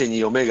have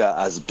Kenny Omega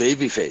as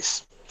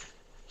babyface.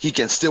 He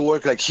can still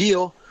work like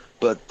heel,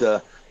 but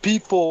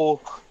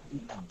people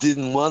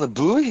didn't want to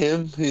boo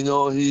him.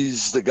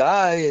 He's the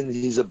guy and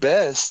he's the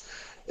best.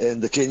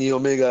 And the Kenny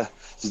Omega,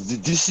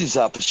 this is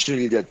an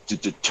opportunity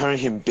to turn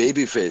him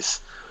babyface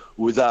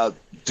without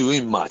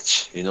doing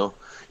much,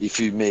 If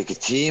you make a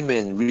team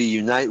and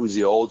reunite with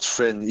your old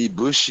friend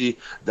Ibushi,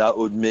 that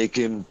would make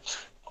him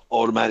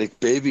automatic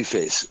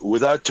babyface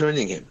without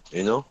turning him,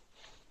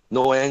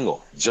 No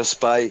angle, just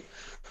by,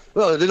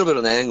 a little bit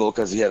of an angle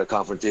because he had a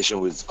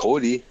confrontation with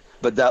Cody,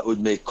 but that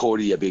would make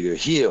Cody a bigger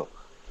heel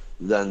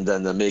than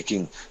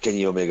making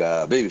Kenny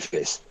Omega a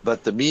babyface.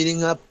 But the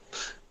meeting up,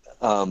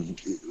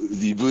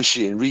 the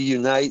Ibushi and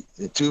reunite,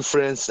 the two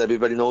friends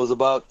everybody knows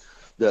about,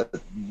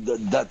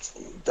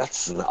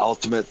 That's an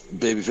ultimate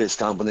babyface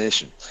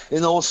combination.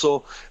 And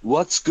also,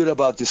 what's good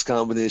about this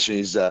combination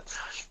is that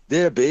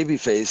they're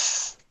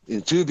babyface,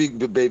 two big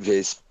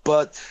babyface,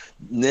 but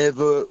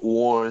never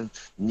worn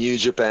New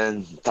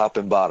Japan top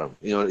and bottom.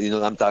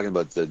 I'm talking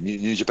about the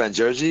New Japan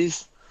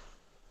jerseys.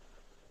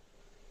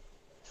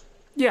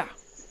 Yeah.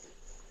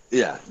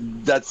 Yeah,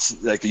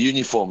 that's like a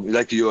uniform,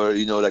 like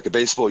like a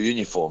baseball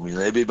uniform.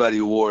 Everybody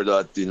wore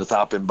that,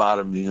 top and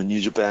bottom, New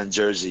Japan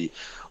jersey,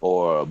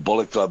 or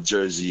Bullet Club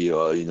jersey,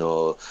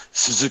 or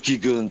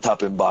Suzuki-gun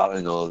top and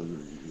bottom,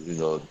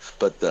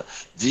 But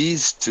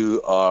these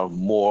two are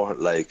more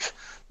like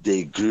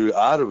they grew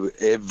out of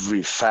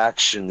every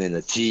faction in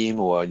a team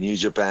or a New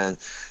Japan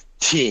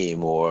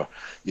team, or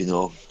it's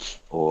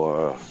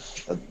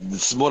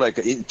more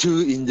like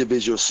two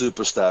individual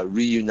superstars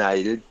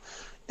reunited.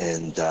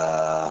 And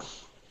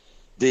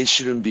they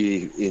shouldn't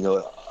be,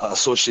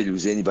 associated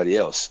with anybody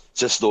else.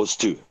 Just those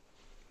two.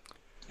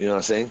 You know what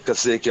I'm saying?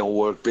 Because they can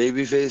work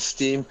babyface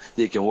team,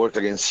 they can work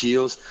against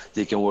heels,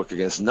 they can work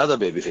against another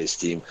babyface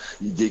team.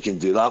 They can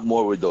do a lot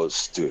more with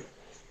those two.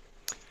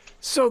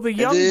 So the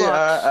Young Bucks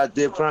are at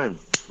their prime.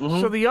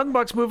 Mm-hmm. So the Young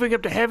Bucks moving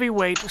up to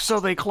heavyweight,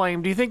 so they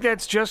claim. Do you think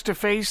that's just to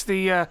face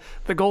the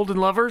Golden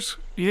Lovers?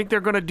 Do you think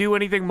they're going to do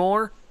anything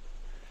more?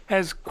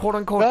 As quote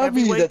unquote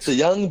Probably heavyweights? that the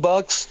Young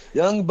Bucks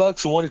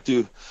wanted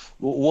to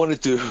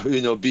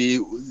be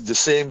the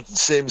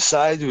same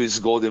side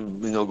with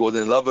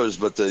Golden Lovers,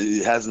 but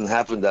it hasn't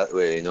happened that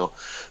way.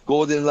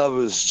 Golden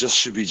Lovers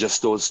should be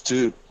just those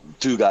two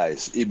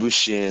guys,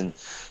 Ibushi and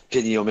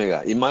Kenny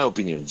Omega. In my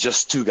opinion,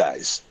 just two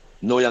guys,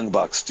 no Young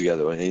Bucks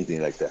together or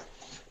anything like that.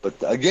 But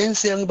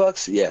against the Young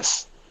Bucks,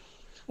 yes.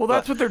 Well,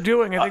 that's what they're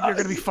doing. I think they're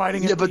going to be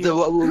fighting. Yeah, but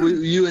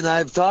you and I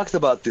have talked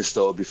about this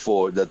though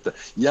before, that the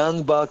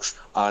Young Bucks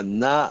are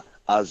not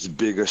as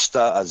big a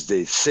star as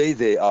they say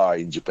they are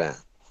in Japan.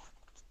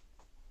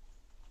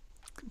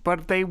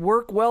 But they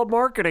work well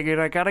marketing it.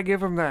 I got to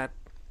give them that.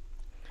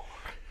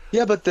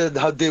 Yeah, but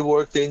how they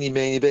work any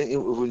main event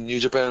in New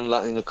Japan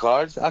in the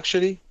cards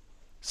actually.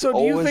 So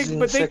do you think?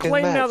 But they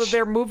claim match. now that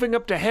they're moving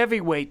up to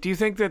heavyweight. Do you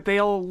think that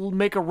they'll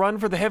make a run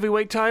for the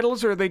heavyweight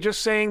titles, or are they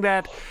just saying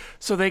that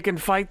so they can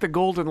fight the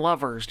Golden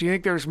Lovers? Do you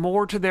think there's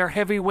more to their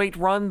heavyweight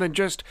run than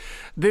just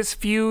this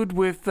feud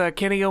with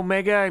Kenny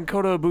Omega and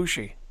Kota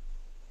Ibushi?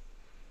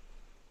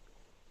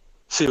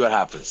 See what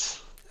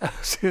happens.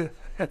 That's a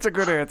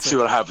good answer. See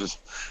what happens.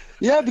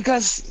 Yeah,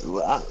 because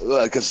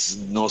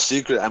no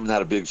secret, I'm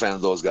not a big fan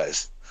of those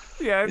guys.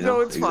 Yeah,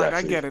 it's fine.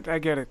 I get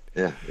it.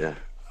 Yeah.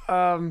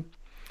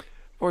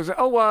 What was it?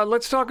 Oh,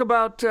 let's talk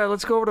about.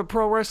 Let's go over to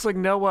Pro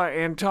Wrestling Noah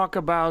and talk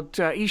about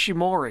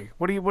Ishimori.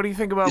 What do you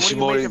think about? What do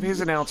you make of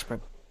his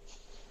announcement?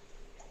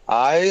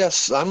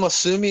 I'm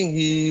assuming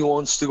he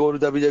wants to go to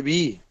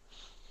WWE,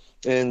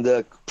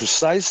 and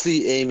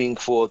precisely aiming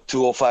for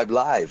 205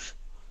 Live.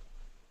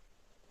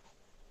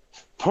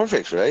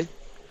 Perfect, right?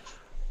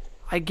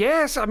 I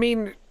guess. I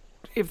mean,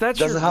 if that's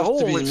doesn't your goal, have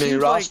to be it main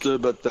seems roster,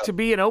 like but to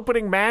be an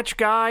opening match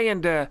guy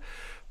and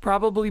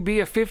probably be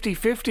a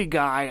 50-50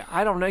 guy.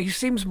 I don't know. He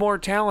seems more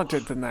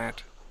talented than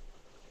that.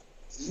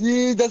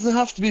 It doesn't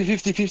have to be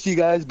 50-50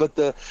 guys,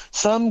 but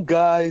some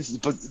guys.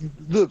 But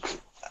look,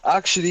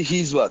 actually,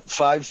 he's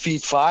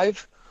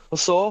 5'5" or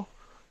so,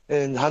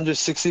 and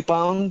 160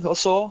 pounds or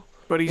so.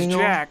 But he's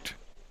jacked.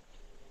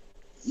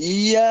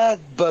 Yeah,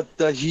 but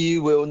he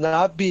will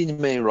not be in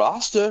the main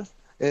roster,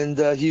 and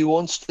he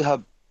wants to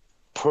have,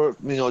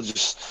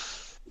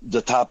 just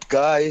the top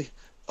guy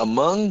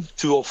among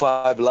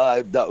 205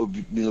 Live. That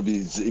would be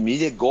his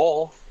immediate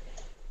goal.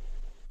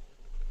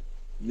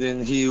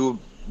 Then he will,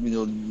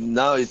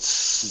 now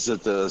it's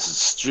the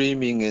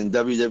streaming and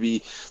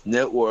WWE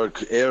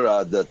network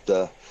era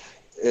that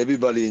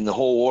everybody in the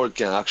whole world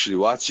can actually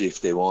watch it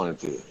if they wanted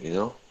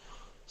to,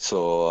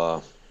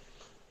 So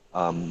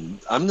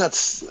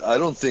I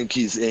don't think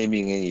he's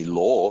aiming any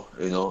low,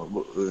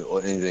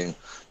 or anything.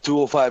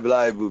 205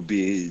 Live would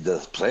be the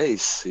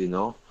place, and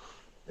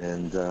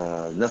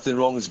nothing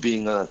wrong with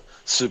being a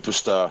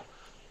superstar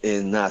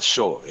in that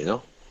show,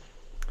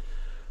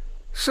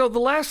 So the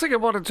last thing I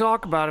want to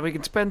talk about, and we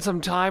can spend some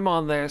time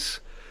on this,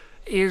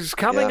 is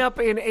coming up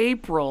in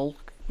April.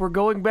 We're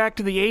going back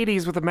to the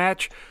 80s with a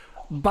match.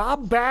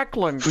 Bob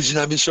Backlund.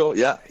 Fujinami show,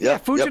 yeah.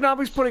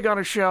 Fujinami's putting on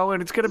a show,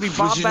 and it's going to be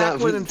Bob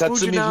Backlund and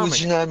Tatsumi Fujinami.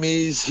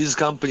 Fujinami is his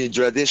company,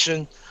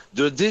 Tradition.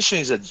 Tradition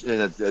is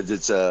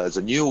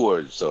a new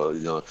word, so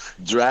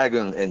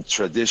dragon and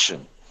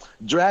tradition.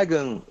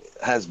 Dragon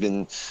has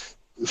been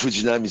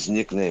Fujinami's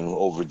nickname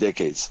over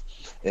decades,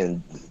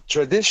 and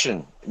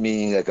tradition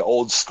meaning like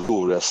old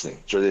school wrestling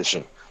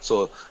tradition.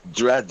 So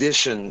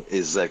tradition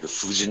is like a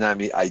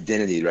Fujinami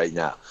identity right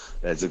now.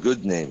 That's a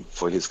good name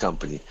for his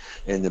company.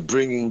 And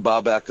bringing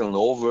Bob Backlund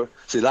over.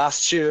 See,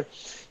 last year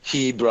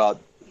he brought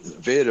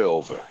Vader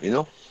over,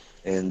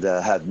 and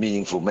had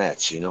meaningful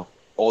match,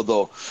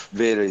 Although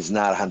Vader is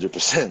not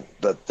 100%,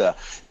 but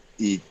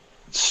he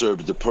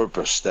served the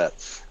purpose that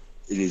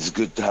it is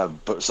good to have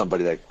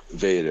somebody like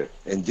Vader.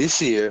 And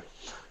this year,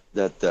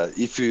 that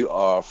if you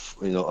are,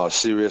 a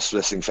serious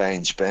wrestling fan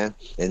in Japan,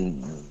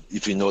 and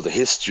if you know the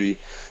history,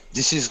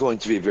 this is going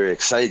to be very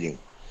exciting.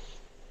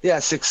 Yeah,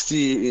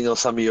 60,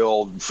 some year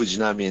old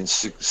Fujinami and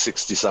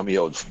 60 some year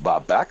old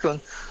Bob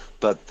Backlund,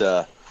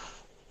 but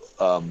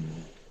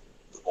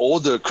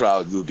older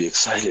crowd will be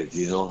excited.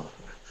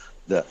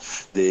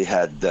 They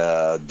had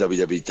the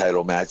WWE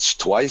title match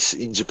twice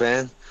in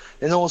Japan,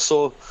 and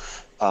also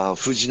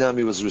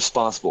Fujinami was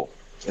responsible.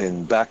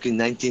 And back in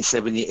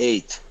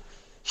 1978,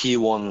 he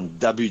won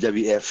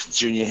WWF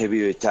Junior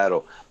Heavyweight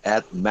title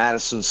at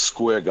Madison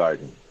Square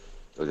Garden.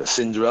 It was a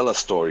Cinderella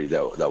story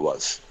that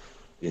was,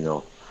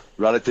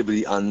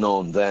 relatively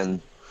unknown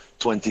then.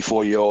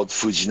 24-year-old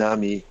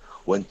Fujinami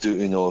went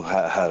to,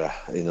 had a,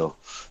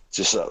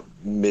 just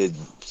made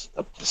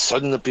a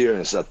sudden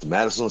appearance at the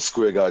Madison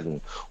Square Garden,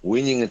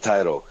 winning a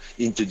title,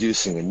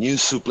 introducing a new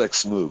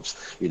suplex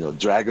moves,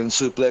 Dragon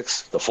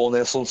Suplex, the full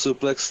Nelson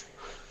Suplex.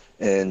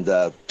 And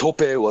Tope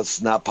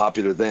was not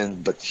popular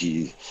then, but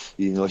he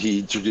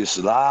introduced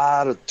a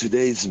lot of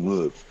today's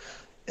move.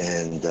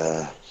 And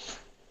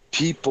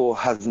people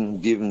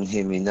hadn't given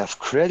him enough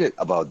credit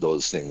about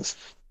those things.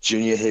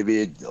 Junior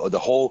heavyweight, or the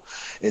whole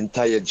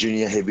entire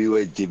junior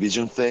heavyweight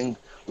division thing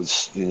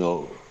was,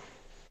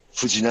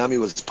 Fujinami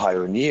was the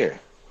pioneer.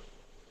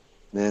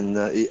 And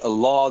it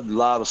allowed a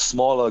lot of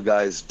smaller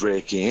guys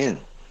breaking in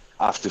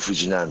after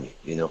Fujinami,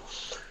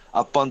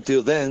 Up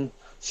until then,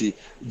 see,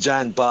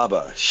 Giant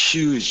Baba,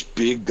 huge,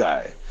 big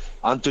guy.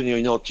 Antonio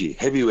Inoki,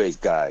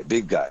 heavyweight guy,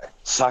 big guy.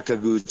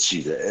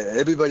 Sakaguchi,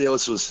 everybody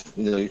else was,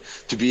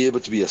 to be able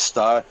to be a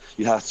star,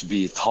 you have to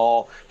be a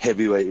tall,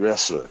 heavyweight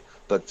wrestler.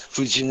 But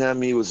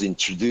Fujinami was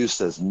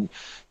introduced as,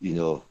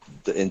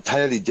 the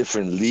entirely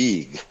different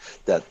league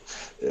that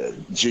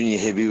junior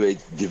heavyweight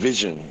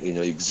division,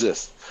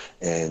 exists.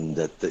 And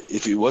that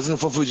if it wasn't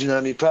for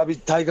Fujinami, probably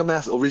Tiger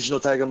Mask, original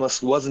Tiger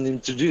Mask wasn't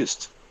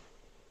introduced.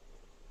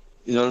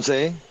 You know what I'm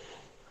saying?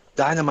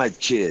 Dynamite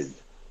Kid,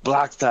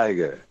 Black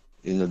Tiger,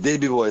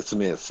 Davey Boy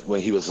Smith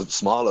when he was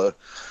smaller,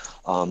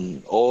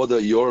 all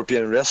the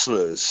European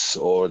wrestlers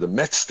or the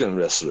Mexican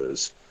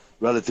wrestlers,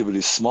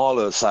 relatively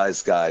smaller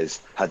sized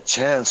guys, had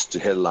chance to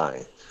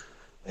headline.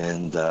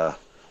 And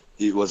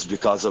it was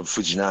because of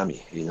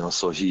Fujinami,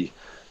 so he,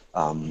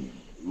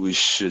 we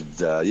should,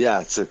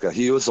 it's like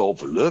he was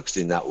overlooked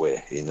in that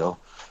way,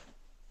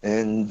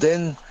 And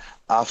then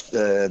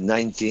after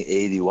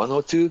 1981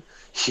 or 2,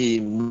 he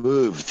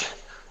moved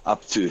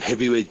up to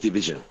heavyweight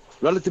division,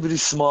 relatively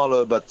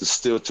smaller, but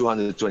still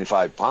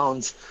 225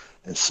 pounds,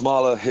 and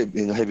smaller,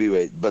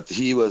 heavyweight. But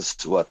he was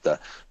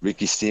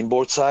Ricky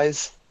Steamboat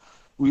size.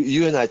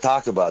 You and I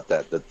talk about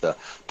that the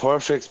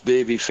perfect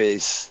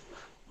babyface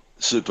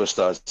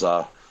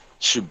superstars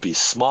should be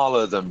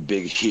smaller than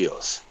big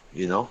heels.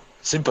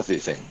 Sympathy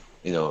thing.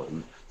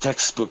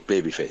 Textbook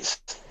babyface.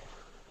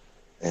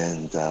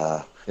 And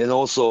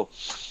also,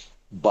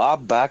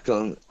 Bob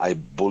Backlund, I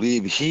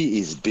believe he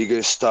is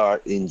bigger star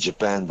in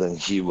Japan than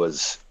he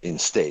was in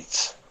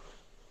States.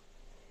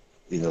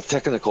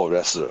 Technical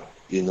wrestler.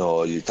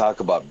 You talk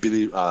about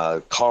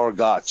Carl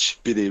Gotch,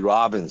 Billy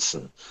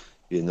Robinson,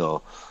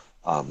 the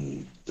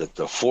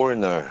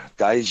foreigner,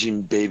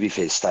 gaijin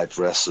babyface type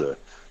wrestler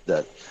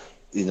that,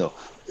 in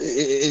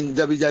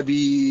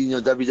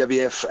WWE,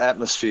 WWF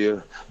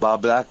atmosphere,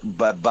 Bob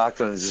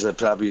Backlund is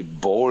probably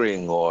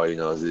boring, or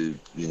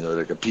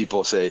like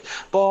people say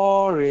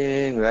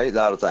boring, right? A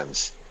lot of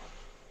times,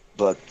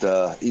 but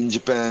in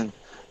Japan,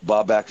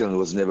 Bob Backlund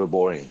was never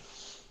boring,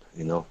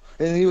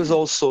 and he was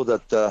also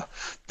that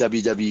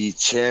WWE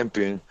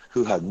champion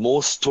who had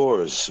most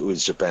tours with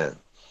Japan.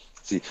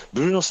 See,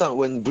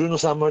 when Bruno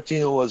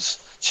Sammartino was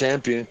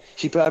champion,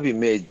 he probably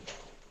made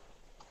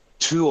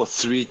 2 or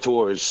 3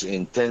 tours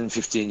in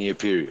 10-15 year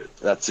period.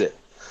 That's it.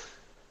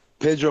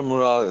 Pedro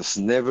Morales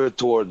never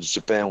toured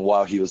Japan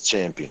while he was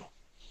champion.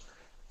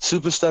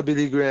 Superstar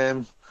Billy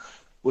Graham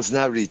was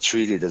not really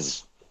treated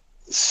as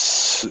a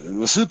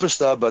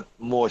superstar, but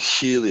more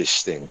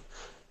heelish thing.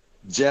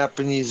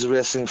 Japanese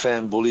wrestling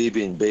fan believe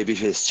in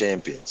babyface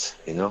champions,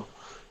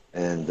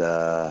 and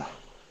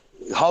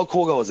Hulk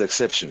Hogan was the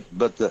exception.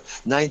 But the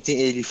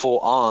 1984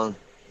 on,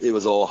 it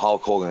was all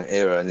Hulk Hogan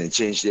era, and it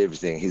changed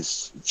everything.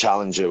 His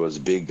challenger was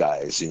big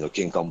guys,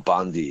 King Kong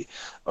Bundy,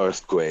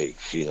 Earthquake,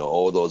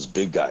 all those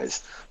big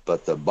guys.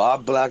 But the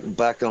Bob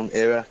Backlund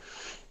era,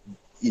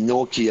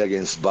 Inoki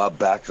against Bob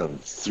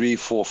Backlund, 3,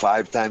 4,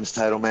 5 times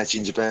title match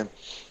in Japan.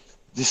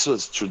 This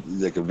was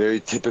like a very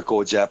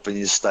typical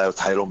Japanese style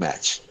title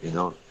match,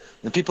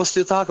 and people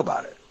still talk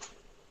about it.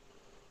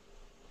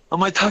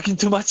 Am I talking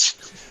too much?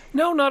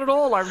 No, not at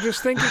all. I'm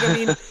just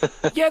thinking,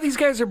 yeah, these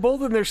guys are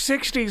both in their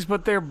 60s,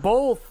 but they're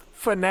both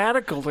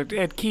fanatical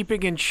at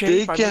keeping in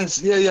shape.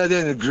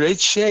 They're in great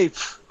shape.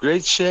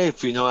 Great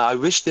shape. I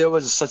wish there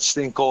was such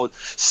thing called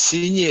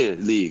senior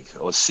league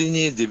or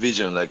senior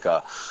division, like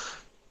a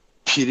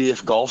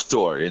PDF golf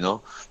tour,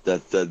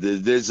 that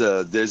there's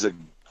a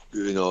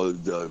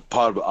the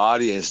part of the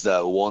audience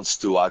that wants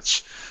to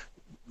watch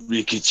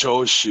Riki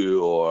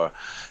Choshu or,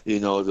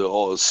 the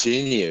old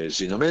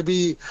seniors.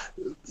 Maybe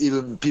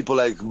even people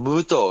like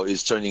Muto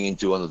is turning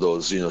into one of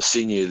those,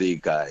 senior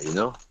league guy.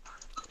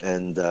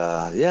 And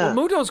Well,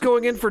 Muto's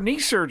going in for knee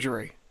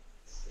surgery.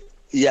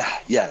 Yeah,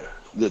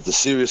 the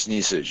serious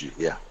knee surgery.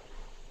 Yeah,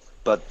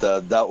 but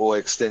that will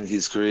extend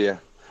his career,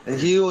 and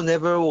he will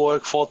never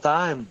work full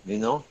time.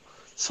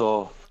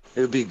 So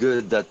it'll be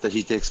good that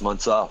he takes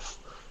months off,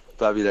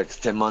 probably like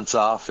 10 months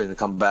off, and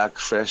come back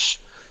fresh,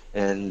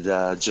 and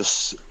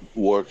just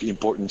work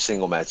important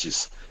single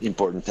matches,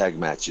 important tag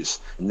matches.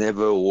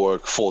 Never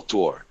work full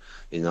tour.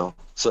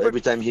 So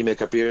every time he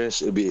make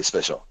appearance, it'll be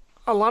special.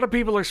 A lot of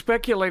people are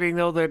speculating,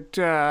 though, that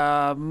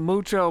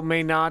Muto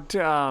may not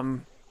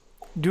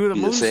do the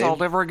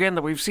moonsault ever again.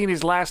 That we've seen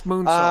his last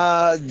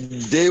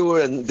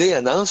moonsault. They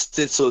announced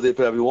it, so they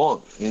probably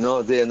won't.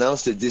 They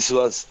announced it. This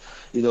was,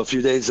 a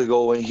few days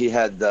ago when he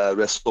had the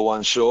Wrestle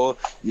One show.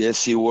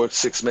 Yes, he worked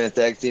 6-man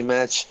tag team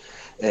match,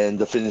 and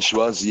the finish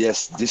was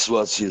yes, this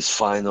was his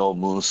final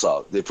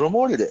moonsault. They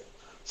promoted it,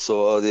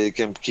 so they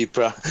can keep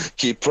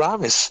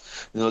promise.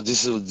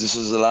 This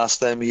was the last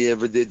time he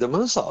ever did the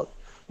moonsault,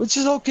 which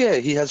is okay.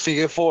 He has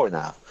figure 4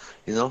 now.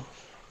 Yeah.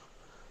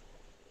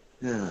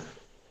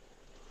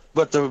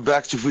 But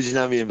back to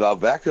Fujinami and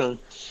Bob Backlund,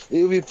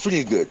 it will be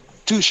pretty good.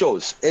 2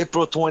 shows,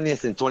 April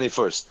 20th and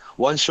 21st.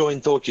 1 show in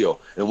Tokyo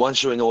and 1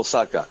 show in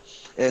Osaka.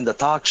 And the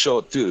talk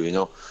show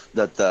too,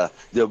 that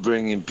they'll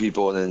bring in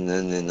people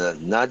and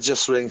not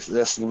just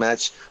wrestling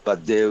match,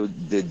 but they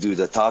do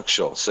the talk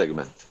show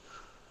segment.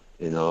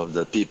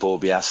 The people will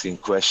be asking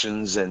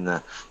questions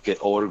and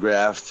get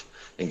autographed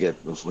and get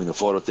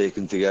photo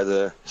taken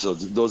together. So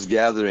those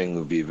gatherings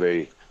will be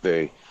very,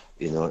 very,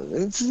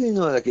 it's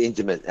like an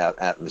intimate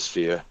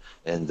atmosphere,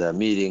 and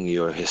meeting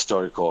your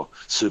historical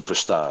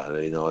superstar,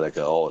 like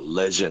a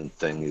legend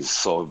thing is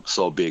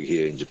so big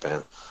here in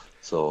Japan.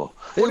 So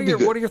what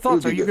are your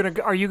thoughts? Are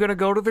you gonna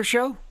go to the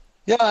show?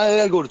 Yeah,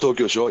 I go to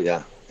Tokyo show.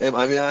 Yeah,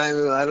 I mean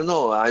I don't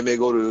know. I may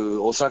go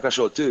to Osaka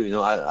show too.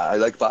 I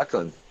like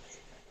Backlund.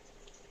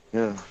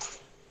 Yeah,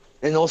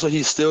 and also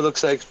he still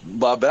looks like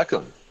Bob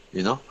Backlund.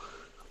 Of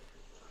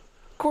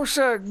course,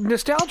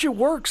 nostalgia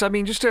works. I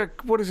mean, just a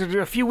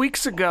few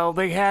weeks ago,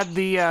 they had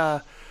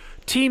the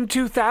Team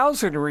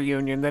 2000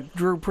 reunion that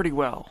drew pretty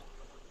well.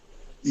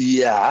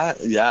 Yeah,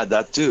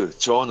 that too.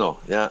 Chono,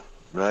 yeah,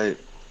 right.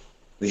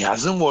 He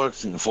hasn't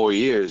worked in 4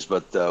 years,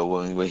 but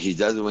when he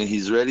does, when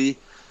he's ready,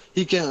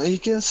 he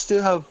can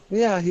still have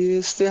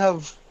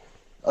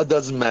a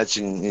dozen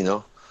matching,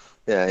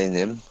 in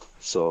him.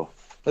 So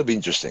that'll be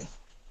interesting.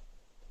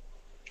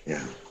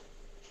 Yeah.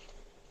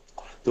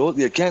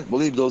 You can't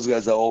believe those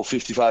guys are all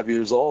 55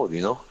 years old,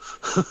 Yeah,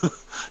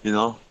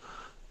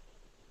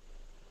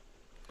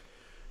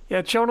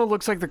 Chono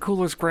looks like the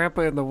coolest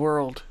grandpa in the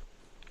world.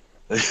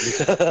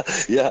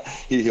 Yeah,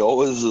 he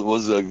always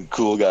was a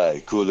cool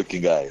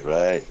looking guy,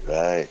 right.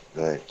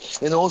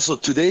 And also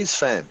today's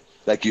fan,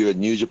 like you're a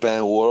New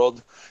Japan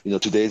World,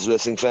 today's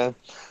wrestling fan,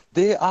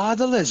 they are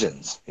the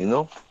legends,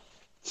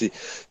 See,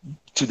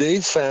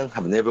 today's fan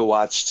have never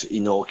watched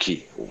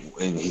Inoki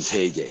in his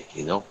heyday,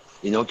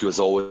 Inoki was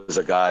always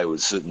a guy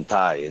with suit and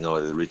tie,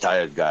 the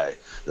retired guy,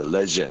 the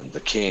legend, the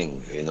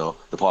king,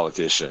 the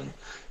politician,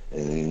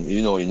 and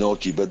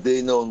Inoki, but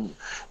they don't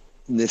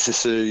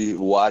necessarily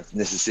watch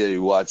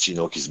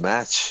Inoki's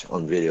match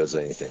on videos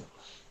or anything.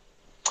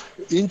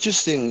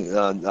 Interesting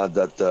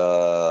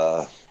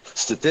that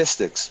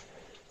statistics,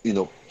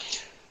 New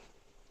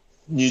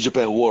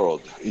Japan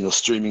World,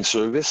 streaming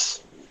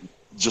service,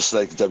 just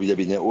like the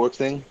WWE Network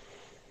thing.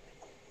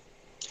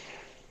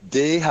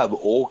 They have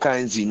all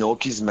kinds of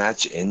Inoki's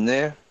match in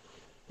there.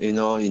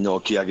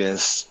 Inoki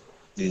against,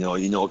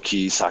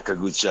 Inoki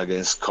Sakaguchi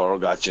against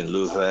Korogachi and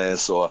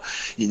Luthes, or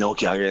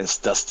Inoki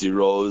against Dusty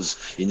Rose,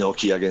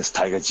 Inoki against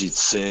Tiger Jeet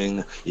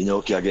Singh,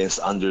 Inoki against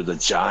Under the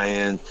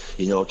Giant,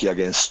 Inoki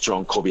against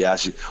Strong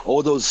Kobayashi.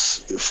 All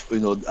those,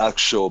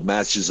 actual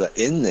matches are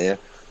in there.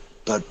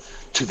 But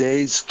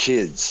today's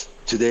kids,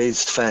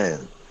 today's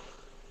fan,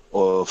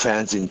 or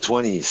fans in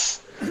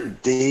 20s,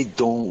 they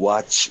don't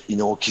watch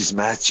Inoki's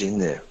match in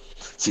there.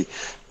 See,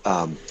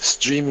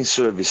 streaming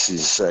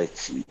services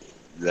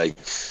like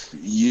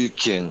you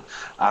can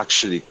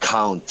actually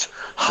count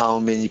how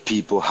many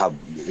people have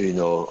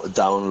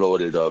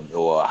downloaded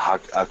or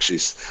actually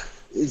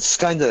it's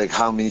kind of like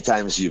how many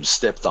times you've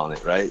stepped on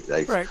it, right?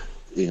 Like right.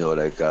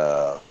 Like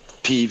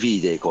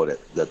PV they call it,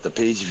 that the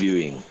page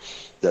viewing,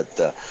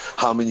 that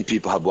how many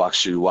people have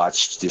actually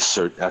watched this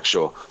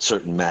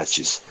certain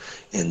matches.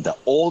 And the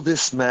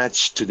oldest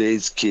match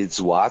today's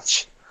kids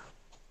watch,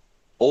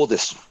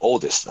 oldest,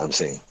 I'm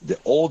saying, the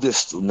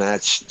oldest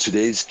match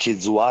today's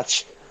kids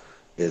watch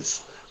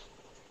is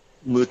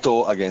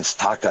Muto against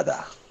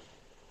Takada,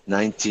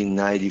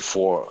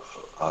 1994.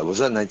 Was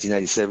that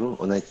 1997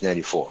 or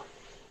 1994?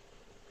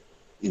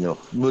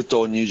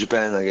 Muto New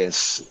Japan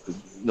against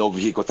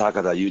Nobuhiko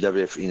Takada,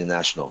 UWF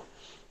International,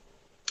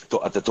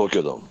 at the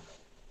Tokyo Dome,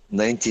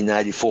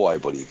 1994, I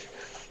believe.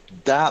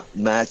 That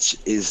match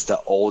is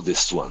the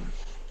oldest one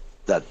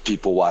that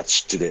people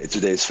watch today.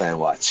 Today's fan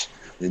watch.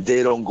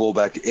 They don't go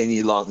back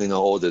any long,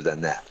 older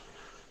than that.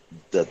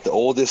 That the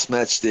oldest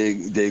match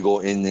they go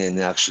in and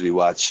actually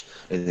watch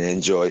and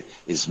enjoy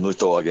is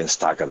Muto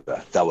against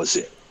Takada. That was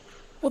it.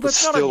 Well,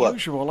 that's not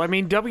unusual. I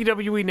mean,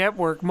 WWE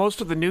Network,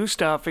 most of the new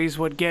stuff is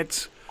what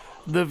gets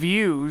the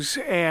views,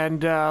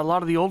 and a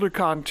lot of the older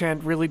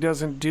content really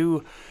doesn't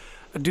do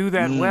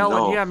that well.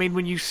 No. And yeah, I mean,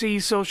 when you see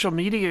social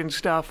media and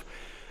stuff,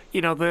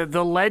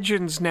 the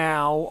legends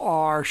now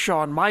are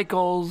Shawn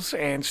Michaels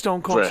and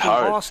Stone Cold Steve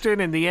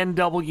Austin and the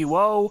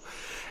NWO,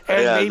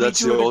 and maybe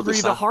to a degree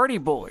the Hardy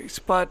Boys.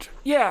 But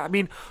yeah, I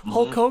mean,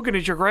 Hulk Hogan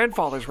is your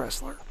grandfather's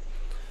wrestler.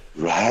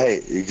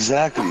 Right,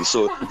 exactly.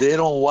 So they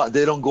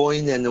don't go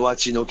in and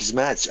watch Inoki's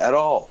match at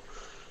all.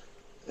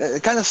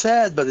 Kind of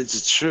sad, but it's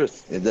the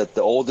truth. That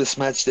the oldest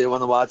match they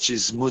want to watch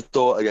is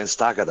Muto against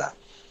Takada.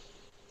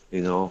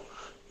 New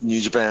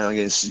Japan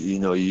against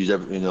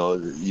UWF,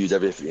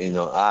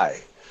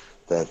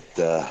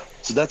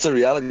 so that's the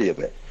reality of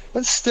it.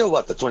 But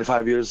still,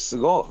 25 years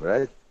ago,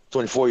 right?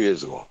 24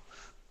 years ago.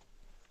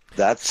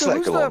 That's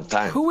like a long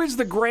time. Who is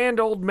the grand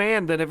old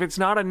man then? If it's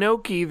not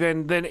Inoki,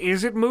 then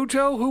is it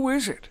Muto? Who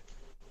is it?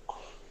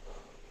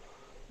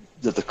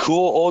 The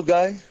cool old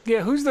guy?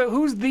 Yeah, who's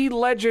the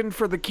legend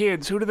for the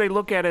kids? Who do they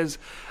look at as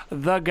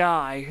the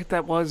guy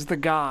that was the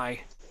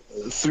guy?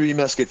 Three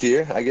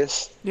Musketeer, I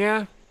guess.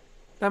 Yeah,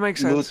 that makes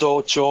sense.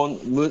 Muto,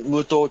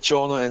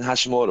 Chono, and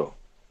Hashimoto.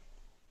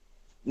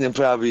 Then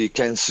probably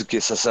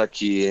Kensuke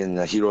Sasaki and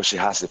Hiroshi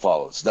Hase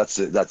follows. That's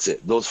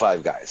it. Those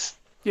five guys.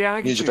 Yeah,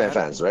 I can New Japan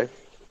fans, right?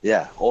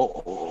 Yeah,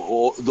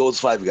 all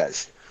those five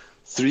guys.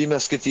 Three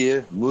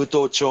Musketeer,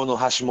 Muto, Chono,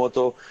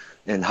 Hashimoto,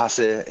 and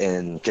Hase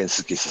and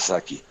Kensuke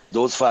Sasaki.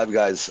 Those five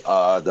guys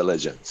are the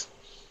legends.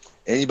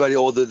 Anybody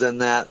older than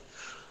that,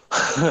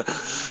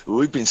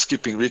 we've been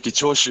skipping Riki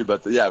Choshu,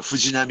 but yeah,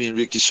 Fujinami and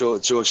Riki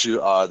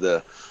Choshu are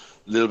the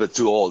little bit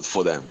too old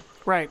for them.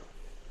 Right.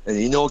 And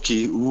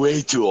Inoki,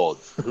 way too old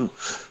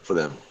for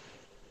them.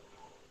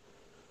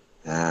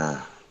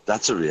 Yeah,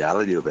 that's a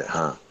reality of it,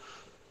 huh?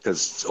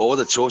 Because all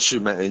the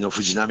Choshu,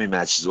 Fujinami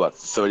matches,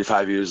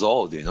 35 years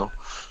old, Yeah,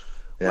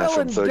 well,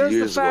 from and 30 does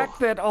years the fact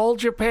that All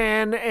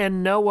Japan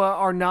and Noah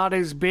are not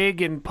as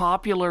big and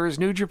popular as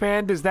New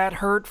Japan, does that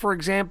hurt, for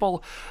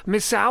example,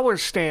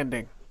 Misawa's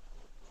standing?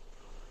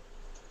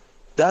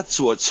 That's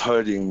what's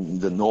hurting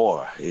the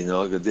Noah,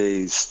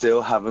 they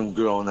still haven't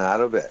grown out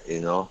of it,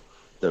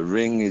 The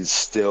ring is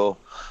still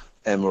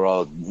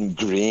emerald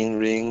green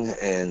ring,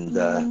 and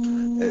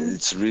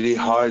it's really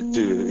hard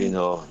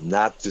to,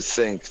 not to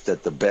think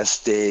that the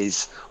best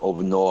days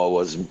of Noah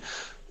was,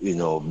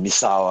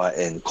 Misawa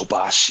and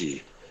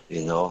Kobashi.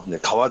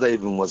 Kawada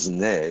even wasn't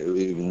there,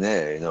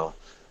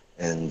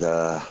 and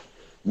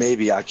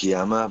maybe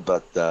Akiyama,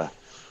 but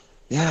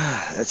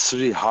yeah, it's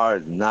really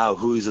hard now.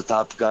 Who is the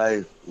top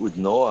guy with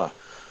Noah?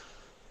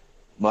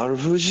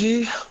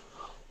 Marufuji,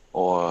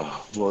 or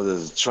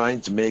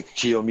trying to make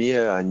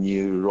Kiyomiya a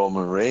new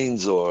Roman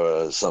Reigns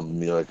or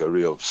some like a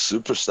real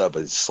superstar?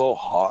 But it's so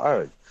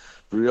hard,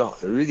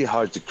 really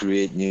hard to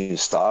create new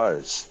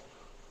stars.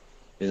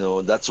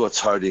 That's what's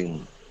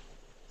hurting,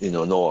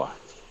 Noah.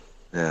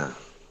 Yeah.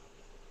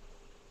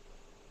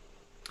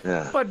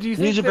 Yeah. But do you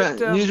think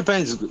New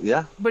Japan is good,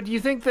 yeah? But do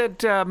you think that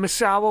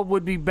Misawa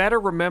would be better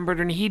remembered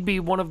and he'd be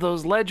one of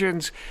those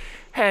legends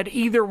had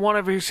either one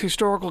of his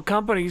historical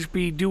companies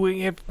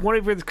if one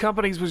of his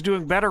companies was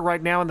doing better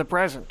right now in the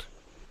present?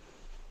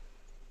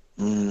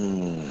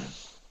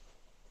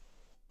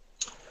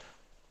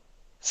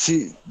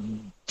 See,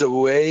 the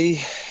way,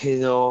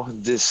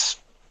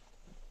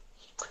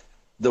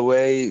 the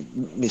way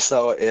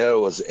Misawa era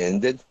was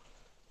ended,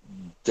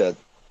 that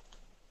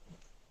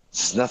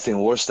it's nothing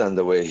worse than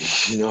the way,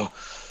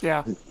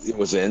 Yeah. it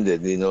was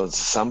ended.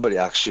 Somebody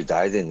actually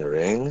died in the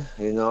ring.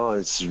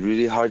 It's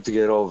really hard to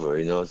get over.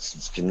 You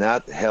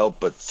cannot help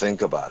but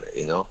think about it.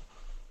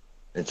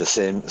 It's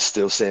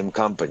the same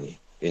company.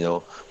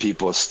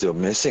 People are still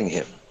missing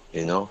him.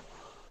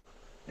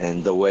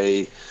 And the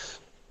way,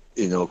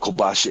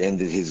 Kobashi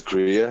ended his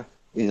career,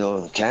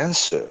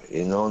 cancer.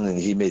 And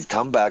he made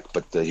comeback,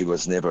 but he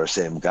was never the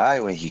same guy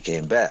when he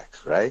came back,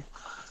 right?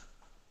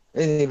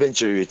 And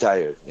eventually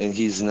retired, and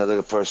he's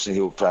another person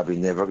who will probably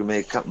never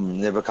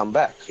come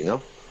back,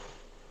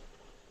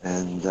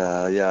 And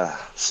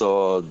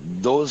so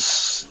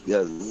those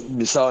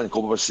Misawa and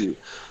Kobashi,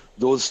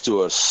 those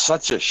two are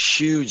such a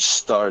huge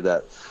star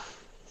that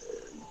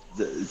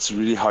it's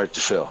really hard to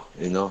fill,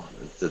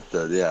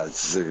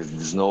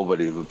 there's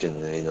nobody who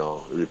can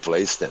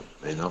replace them,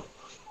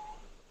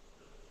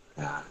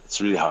 Yeah, it's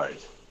really hard.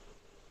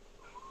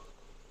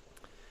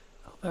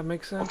 That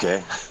makes sense.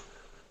 Okay.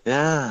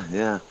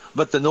 Yeah.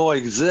 But the Noah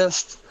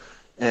exists,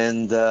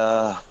 and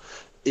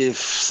if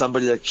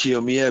somebody like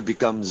Kiyomiya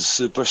becomes a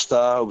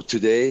superstar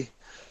today,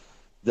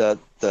 that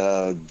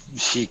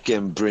he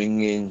can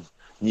bring in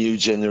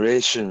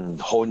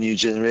whole new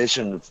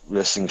generation of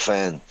wrestling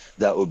fan,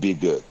 that would be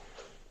good.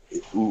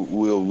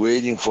 We're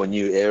waiting for a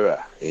new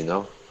era,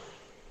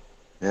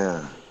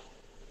 Yeah.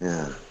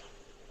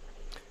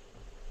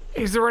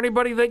 Is there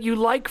anybody that you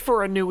like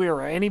for a new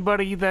era?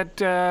 Anybody that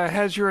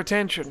has your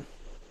attention?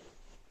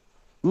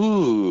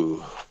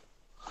 Ooh.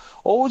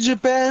 All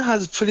Japan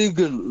has pretty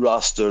good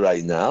roster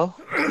right now,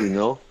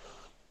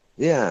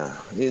 Yeah,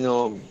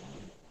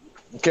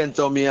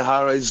 Kento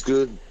Miyahara is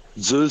good.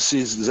 Zeus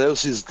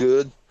is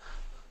good.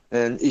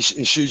 And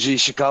Shuji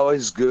Ishikawa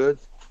is good.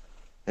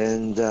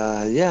 And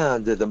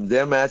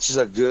their matches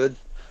are good.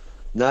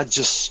 Not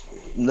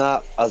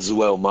as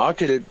well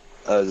marketed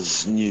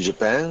as New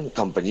Japan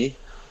company.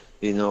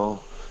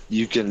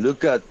 You can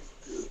look at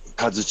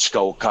Kazuchika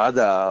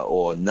Okada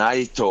or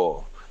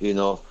Naito,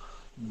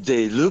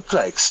 they look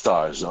like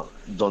stars,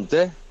 don't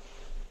they?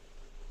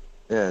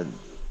 And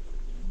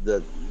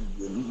the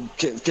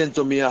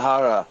Kento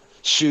Miyahara,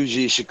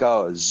 Shuji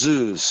Ishikawa,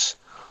 Zeus,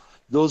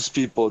 those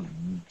people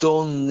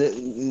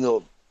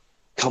don't,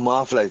 come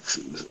off like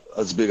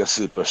as big a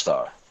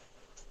superstar,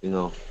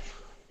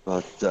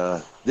 But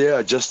they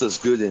are just as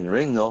good in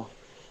ring, no?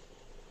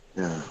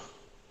 Yeah.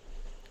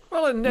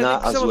 Well, and I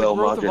think some of the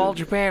growth of All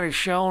Japan has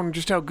shown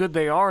just how good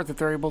they are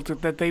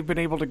that they've been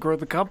able to grow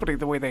the company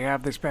the way they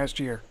have this past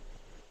year.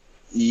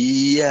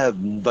 Yeah,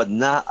 but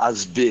not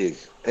as big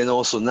and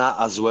also not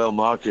as well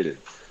marketed.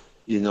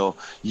 You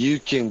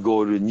can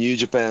go to New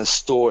Japan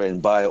store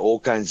and buy all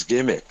kinds of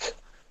gimmick,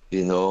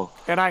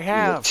 And I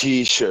have.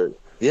 T-shirt,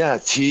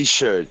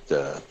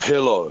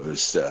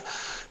 pillows,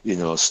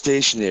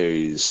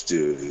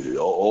 stationaries,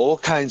 all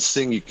kinds of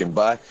things you can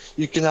buy.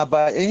 You cannot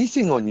buy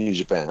anything on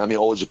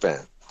All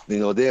Japan.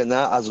 They are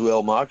not as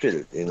well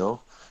marketed,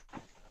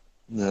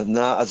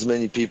 Not as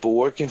many people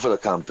working for the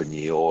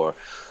company, or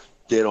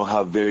they don't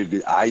have very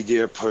good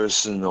idea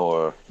person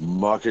or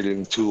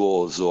marketing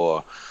tools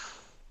or,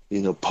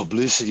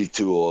 publicity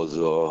tools,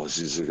 or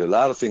a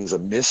lot of things are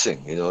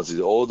missing,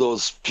 all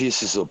those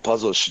pieces of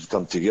puzzle should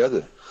come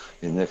together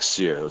in next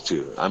year or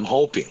two. I'm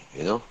hoping,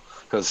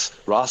 because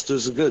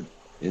rosters are good,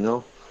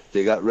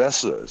 they got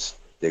wrestlers,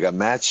 they got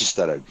matches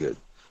that are good,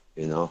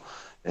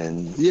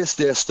 And yes,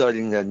 they're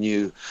starting a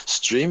new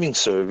streaming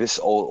service,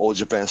 All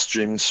Japan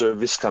streaming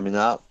service coming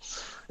out.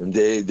 And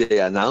they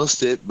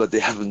announced it, but they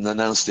haven't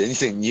announced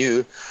anything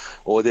new,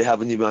 or they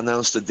haven't even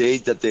announced the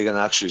date that they're going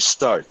to actually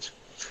start.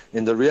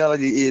 And the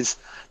reality is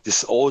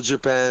this All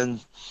Japan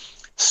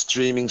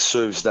streaming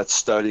service that's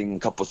starting in a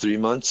couple, 3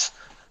 months,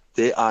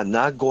 they are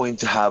not going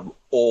to have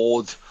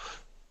old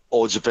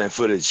All Japan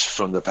footage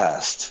from the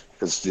past,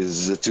 because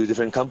these are two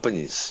different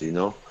companies,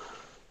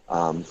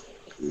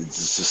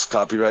 It's just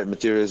copyright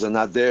materials are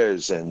not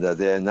theirs, and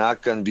they're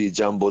not going to be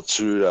Jumbo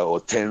Tsuruta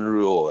or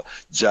Tenru or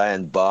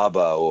Giant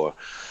Baba or,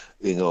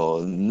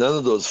 none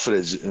of those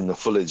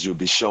footage will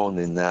be shown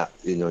in that,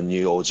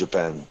 new All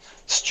Japan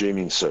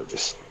streaming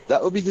service.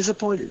 That would be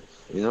disappointing,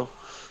 Don't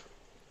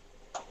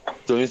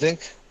you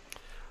think?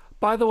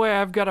 By the way,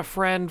 I've got a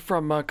friend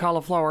from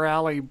Cauliflower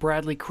Alley,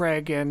 Bradley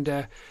Craig,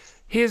 and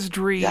his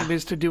dream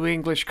is to do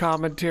English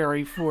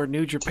commentary for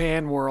New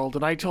Japan World,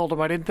 and I told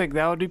him I didn't think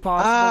that would be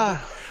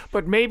possible,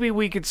 but maybe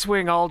we could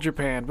swing All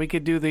Japan. We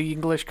could do the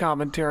English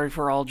commentary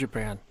for All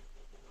Japan.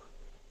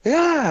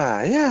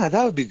 Yeah,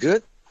 that would be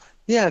good.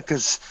 Yeah,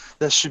 because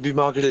that should be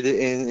marketed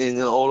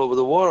in all over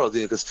the world.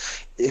 Because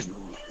if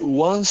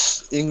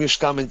once English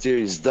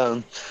commentary is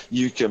done,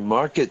 you can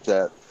market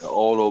that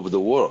all over the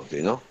world.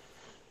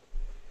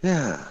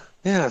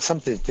 Yeah,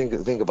 something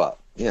to think about.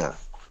 Yeah.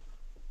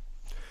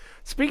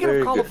 Speaking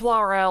of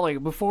Cauliflower Alley,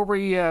 before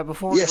we wrap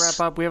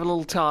up, we have a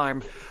little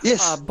time.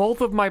 Yes. Both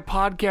of my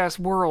podcast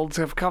worlds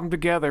have come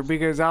together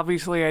because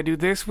obviously I do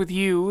this with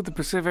you, the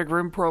Pacific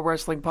Rim Pro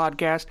Wrestling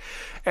podcast,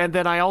 and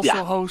then I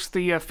also host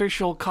the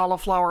official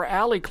Cauliflower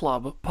Alley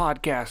Club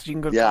podcast. You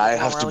can go to I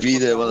have to be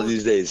there one of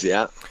these days.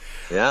 Yeah.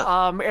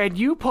 And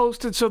you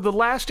posted, so the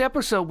last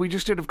episode we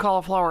just did of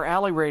Cauliflower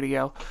Alley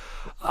Radio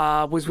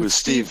was with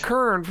Steve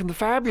Kern from the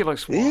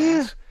Fabulous Ones.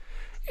 Yeah.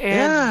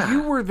 And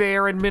you were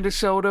there in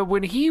Minnesota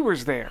when he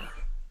was there.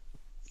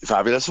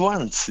 Fabulous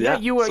Ones. Yeah.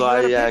 You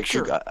had a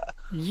picture.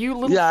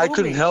 I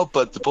couldn't help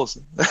but to post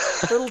it.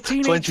 Little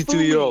teenage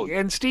 22-year-old.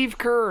 And Steve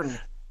Kern.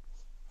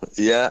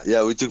 Yeah,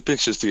 we took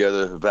pictures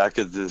together back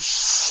at the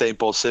St.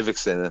 Paul Civic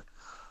Center.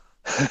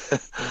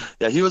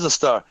 Yeah, he was a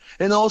star.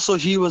 And also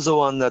he was the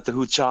one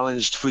who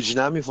challenged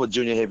Fujinami for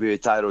junior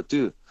heavyweight title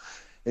too.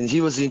 And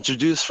he was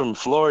introduced from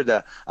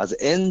Florida as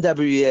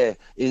NWA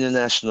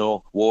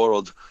International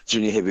World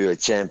Junior Heavyweight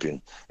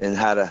Champion, and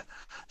had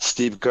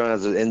Steve Kern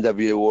as an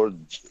NWA World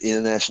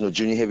International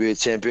Junior Heavyweight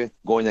Champion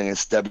going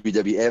against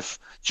WWF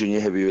Junior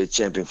Heavyweight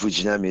Champion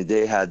Fujinami.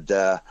 They had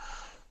the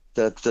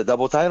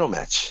double title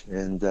match,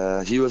 and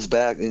he was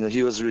back.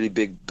 He was really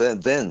big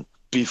then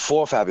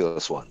before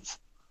Fabulous Ones.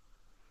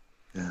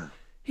 Yeah.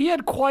 He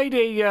had quite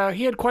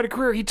a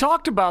career. He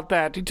talked about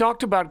that.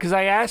 Because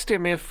I asked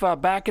him if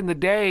back in the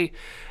day,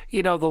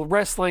 the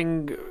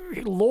wrestling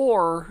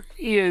lore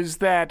is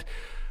that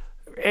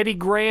Eddie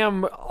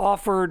Graham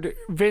offered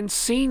Vince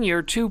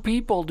Sr. two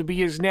people to be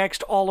his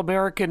next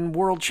All-American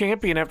World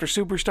Champion after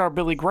superstar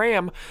Billy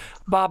Graham.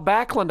 Bob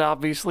Backlund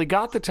obviously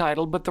got the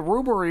title, but the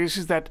rumor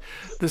is that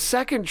the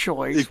second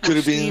choice It could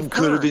have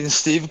been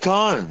Steve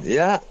Kern.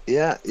 Yeah.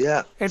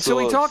 And so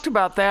he talked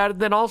about that, and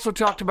then also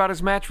talked about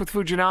his match with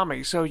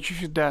Fujinami. So you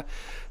should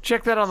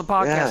check that on the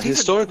podcast. Yeah, He's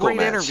historical a great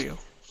match. interview.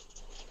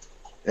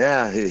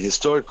 Yeah,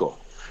 historical.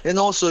 And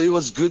also, it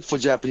was good for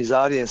Japanese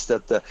audience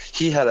that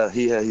he had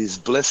his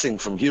blessing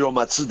from Hiro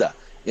Matsuda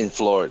in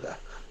Florida,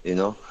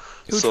 Who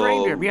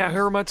trained him? Yeah,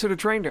 Hiro Matsuda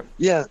trained him.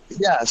 Yeah.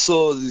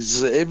 So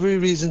there's every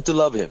reason to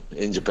love him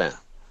in Japan.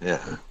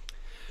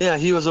 Yeah,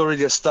 he was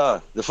already a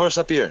star. The first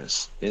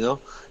appearance, and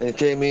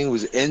came in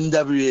with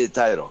NWA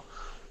title,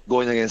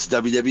 going against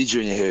WWE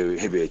Junior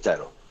Heavyweight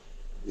title.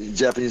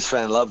 Japanese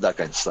fan love that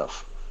kind of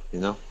stuff,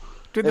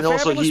 Did the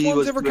Fabulous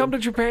Ones ever come to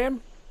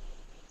Japan?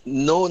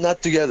 No,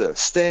 not together.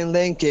 Stan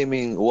Lane came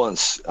in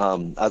once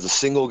as a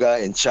single guy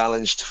and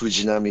challenged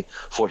Fujinami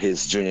for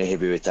his junior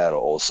heavyweight title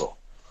also.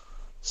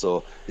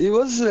 So it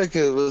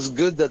was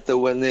good that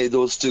when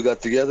those two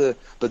got together,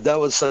 but that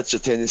was such a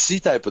Tennessee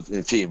type of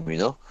team,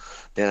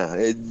 Yeah,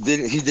 he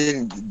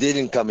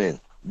didn't come in.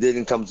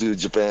 Didn't come to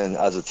Japan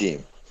as a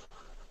team.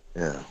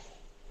 Yeah.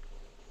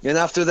 And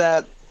after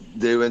that,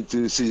 they went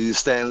to see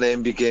Stan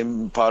Lane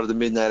became part of the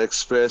Midnight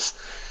Express,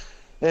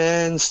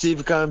 and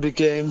Steve Kern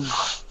became.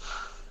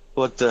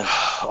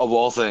 Of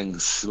all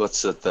things,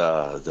 what's that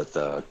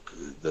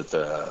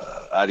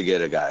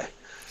alligator guy?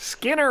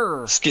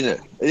 Skinner.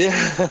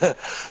 Yeah.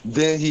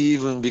 Then he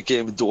even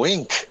became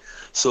Doink.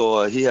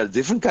 So he had a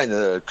different kind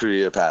of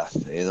career path,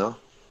 Yeah.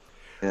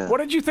 What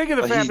did you think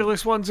of the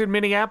Fabulous Ones in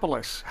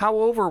Minneapolis? How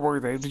over were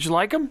they? Did you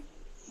like them?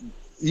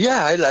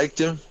 Yeah, I liked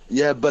him.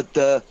 Yeah, but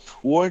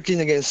working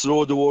against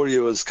Road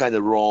Warrior was kind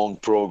of wrong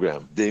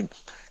program.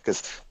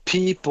 Because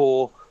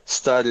people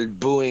started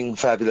booing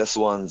Fabulous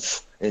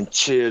Ones and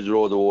cheered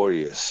Road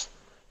Warriors.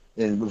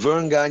 And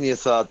Vern Gagne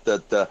thought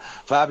that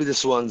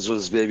Fabulous Ones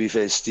was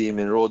babyface team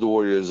and Road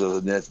Warriors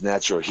was a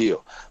natural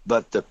heel.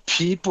 But the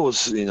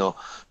people's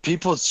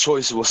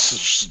choice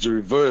was the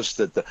reverse,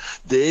 that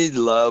they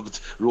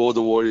loved Road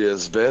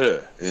Warriors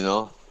better,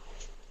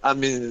 I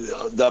mean,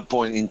 at that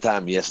point in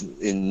time, yes,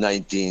 in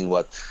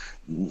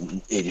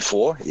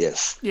 84,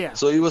 yes. Yeah.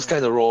 So it was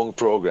kind of wrong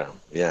program,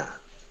 yeah.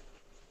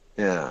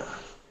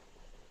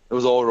 It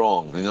was all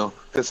wrong,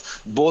 because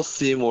both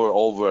teams were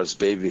over as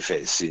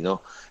babyface,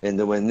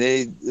 And when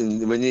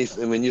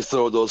you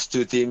throw those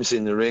two teams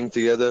in the ring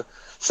together,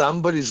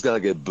 somebody's gonna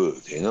get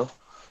booed,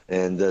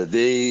 And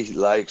they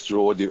liked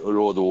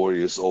Road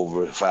Warriors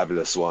over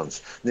Fabulous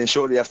Ones. And then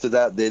shortly after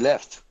that, they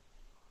left,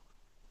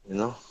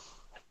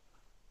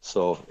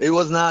 So it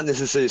was not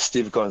necessarily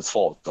Steve Kern's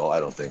fault, though. I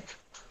don't think.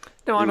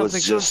 No, I don't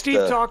think so.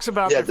 Steve talks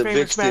about their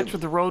famous match team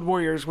with the Road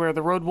Warriors, where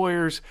the Road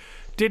Warriors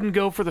didn't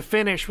go for the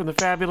finish when the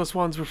Fabulous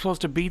Ones were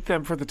supposed to beat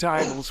them for the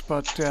titles,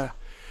 but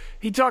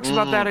he talks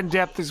about that in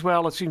depth as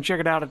well. So you can check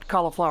it out at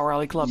Cauliflower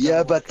Alley Club.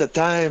 Yeah, but the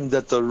time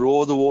that the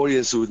Road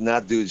Warriors would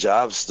not do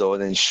jobs, though,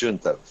 and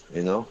shouldn't have,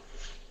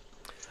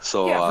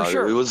 So yeah, for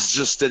sure. It was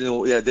just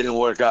didn't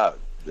work out,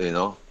 It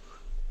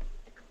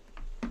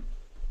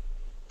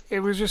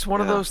was just one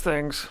of those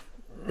things.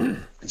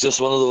 Just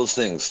one of those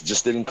things.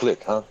 Just didn't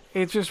click, huh?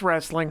 It's just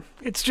wrestling.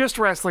 It's just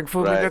wrestling,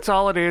 Fumi. Right. That's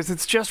all it is.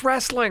 It's just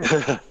wrestling.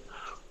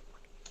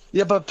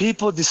 Yeah, but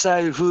people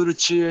decide who to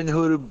cheer and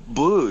who to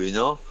boo,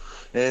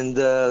 And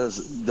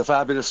the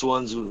Fabulous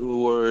Ones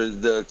were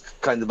the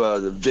kind of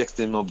the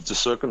victim of the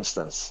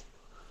circumstance,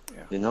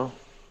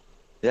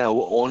 Yeah,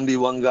 only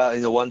one guy,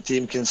 one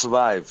team can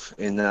survive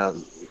in a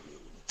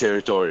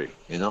territory,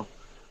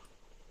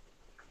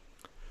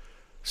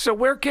 So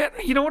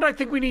what I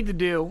think we need to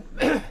do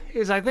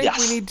is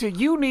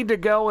you need to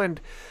go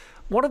and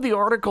one of the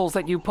articles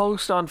that you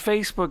post on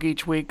Facebook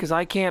each week, because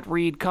I can't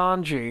read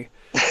kanji,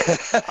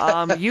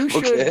 you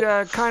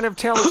should kind of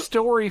tell a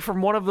story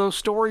from one of those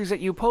stories that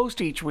you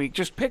post each week.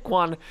 Just pick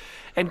one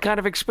and kind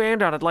of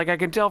expand on it. Like I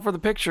can tell for the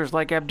pictures,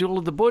 like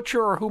Abdullah the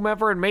Butcher or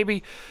whomever, and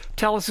maybe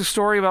tell us a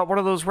story about one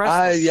of those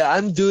wrestlers.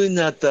 I'm doing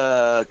that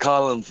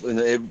column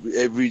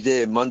every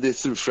day, Monday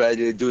through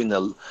Friday, doing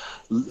the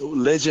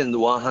Legend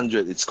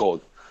 100, it's called.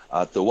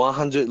 The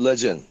 100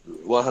 Legend,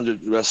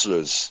 100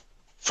 wrestlers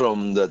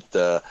from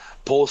that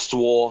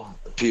post-war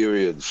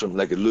period, from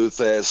like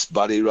Luther's,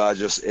 Buddy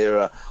Rogers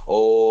era,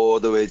 all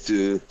the way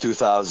to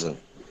 2000.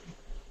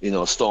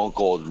 Stone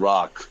Cold,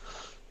 Rock,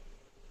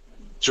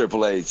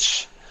 Triple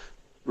H,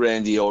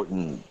 Randy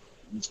Orton,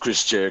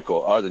 Chris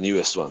Jericho are the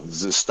newest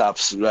ones. It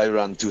stops right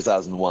around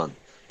 2001.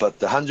 But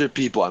the 100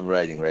 people I'm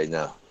writing right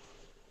now,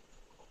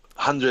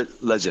 100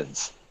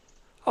 legends.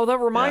 Oh, that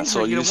reminds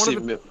me.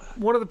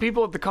 One of the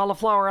people at the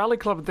Cauliflower Alley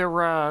Club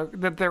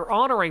that they're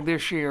honoring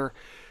this year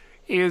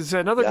is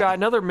another guy,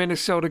 another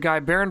Minnesota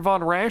guy, Baron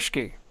von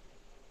Raschke.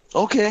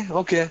 Okay,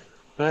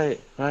 right.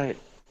 Have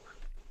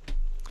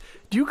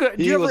you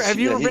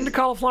ever been to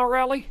Cauliflower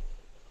Alley?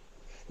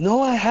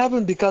 No, I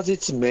haven't, because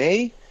it's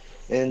May,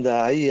 and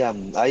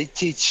I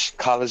teach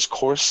college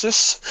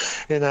courses,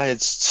 and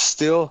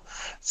it's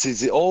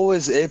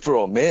always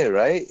April, May,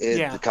 right? In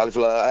Yeah. the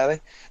California.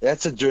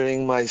 That's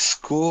during my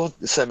school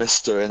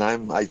semester, and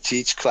I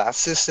teach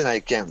classes, and I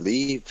can't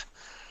leave.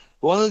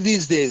 One of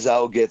these days,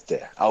 I'll get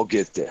there. I'll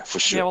get there for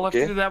sure. Yeah, we'll have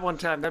okay? to do that one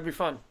time. That'd be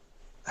fun.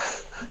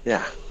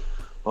 Yeah.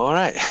 All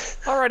right.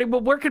 Alrighty,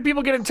 well, where can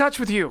people get in touch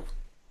with you?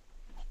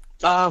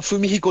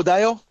 Fumihiko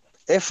Dayo,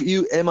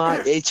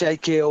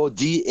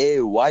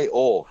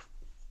 FUMIHIKODAYO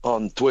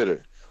on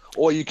Twitter.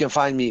 Or you can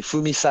find me,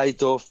 Fumi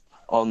Saito,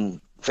 on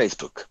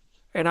Facebook.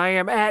 And I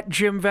am at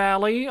Jim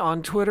Valley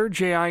on Twitter,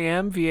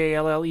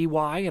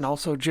 JimValley, and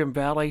also Jim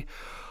Valley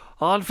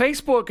on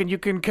Facebook. And you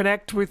can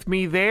connect with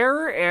me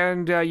there,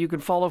 and you can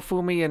follow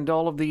Fumi and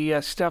all of the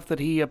stuff that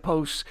he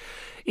posts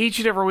each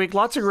and every week.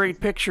 Lots of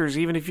great pictures,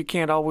 even if you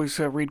can't always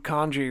read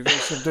kanji.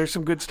 There's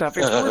some good stuff.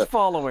 It's worth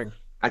following.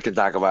 I can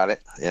talk about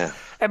it. Yeah.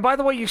 And by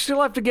the way, you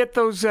still have to get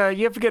those.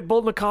 You have to get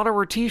Bull Nakano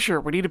a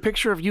T-shirt. We need a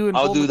picture of you and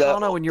I'll Bull do that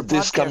Nakano in your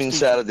this podcast coming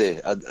t-shirt.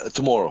 Saturday.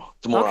 Tomorrow.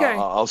 Okay.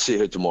 I'll see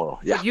her tomorrow.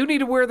 Yeah. But you need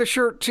to wear the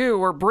shirt too,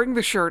 or bring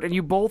the shirt, and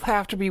you both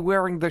have to be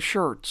wearing the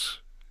shirts.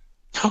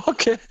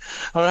 Okay.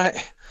 All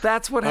right.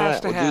 That's what All has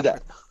right, to we'll happen. do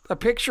that. A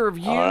picture of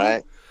you All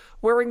right.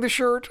 wearing the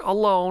shirt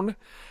alone,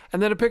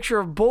 and then a picture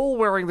of Bull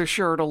wearing the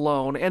shirt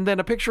alone, and then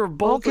a picture of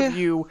both of Okay.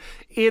 you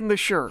in the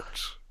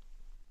shirts.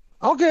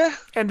 Okay.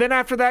 And then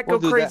after that, go We'll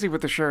do crazy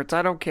with the shirts.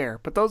 I don't care.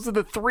 But those are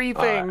the three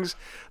things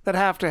that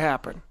have to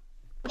happen.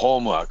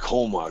 Homework.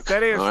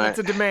 That is. All right. That's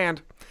a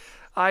demand.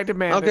 I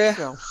demand Okay. it.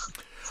 So.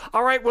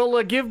 All right.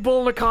 Well, give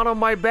Bull Nakano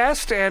my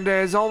best. And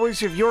as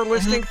always, if you're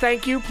listening,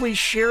 thank you. Please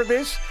share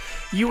this.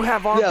 You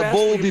have our Yeah, best.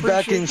 Bo will We be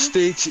back appreciate in you.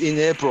 States in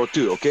April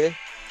too, okay?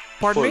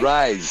 Pardon For me?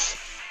 Rise.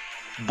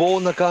 Bo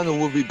Nakano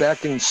will be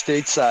back in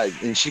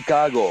stateside in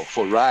Chicago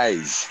for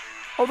Rise.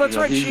 Oh, that's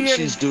right.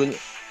 She's doing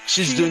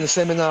a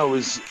seminar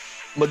with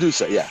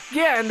Medusa, yeah.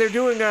 Yeah, and they're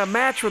doing a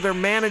match where they're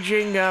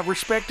managing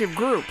respective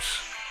groups.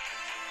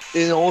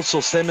 And also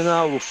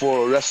seminar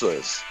for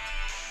wrestlers.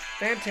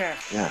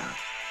 Fantastic. Yeah.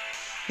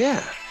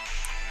 Yeah.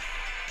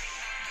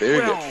 Very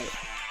Well, good.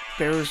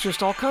 there's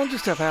just all kinds of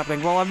stuff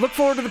happening. Well, I look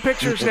forward to the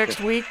pictures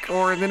next week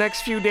or in the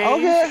next few days.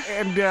 Okay.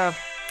 And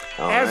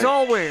All as right.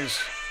 always,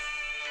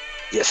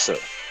 Yes, sir.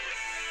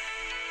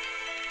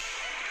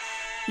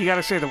 you got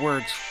to say the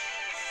words.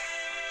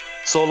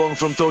 So long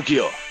from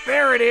Tokyo.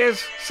 There it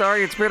is.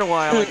 Sorry, it's been a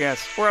while, I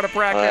guess. We're out of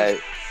All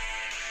practice.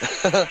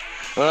 right.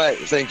 All right.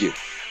 Thank you.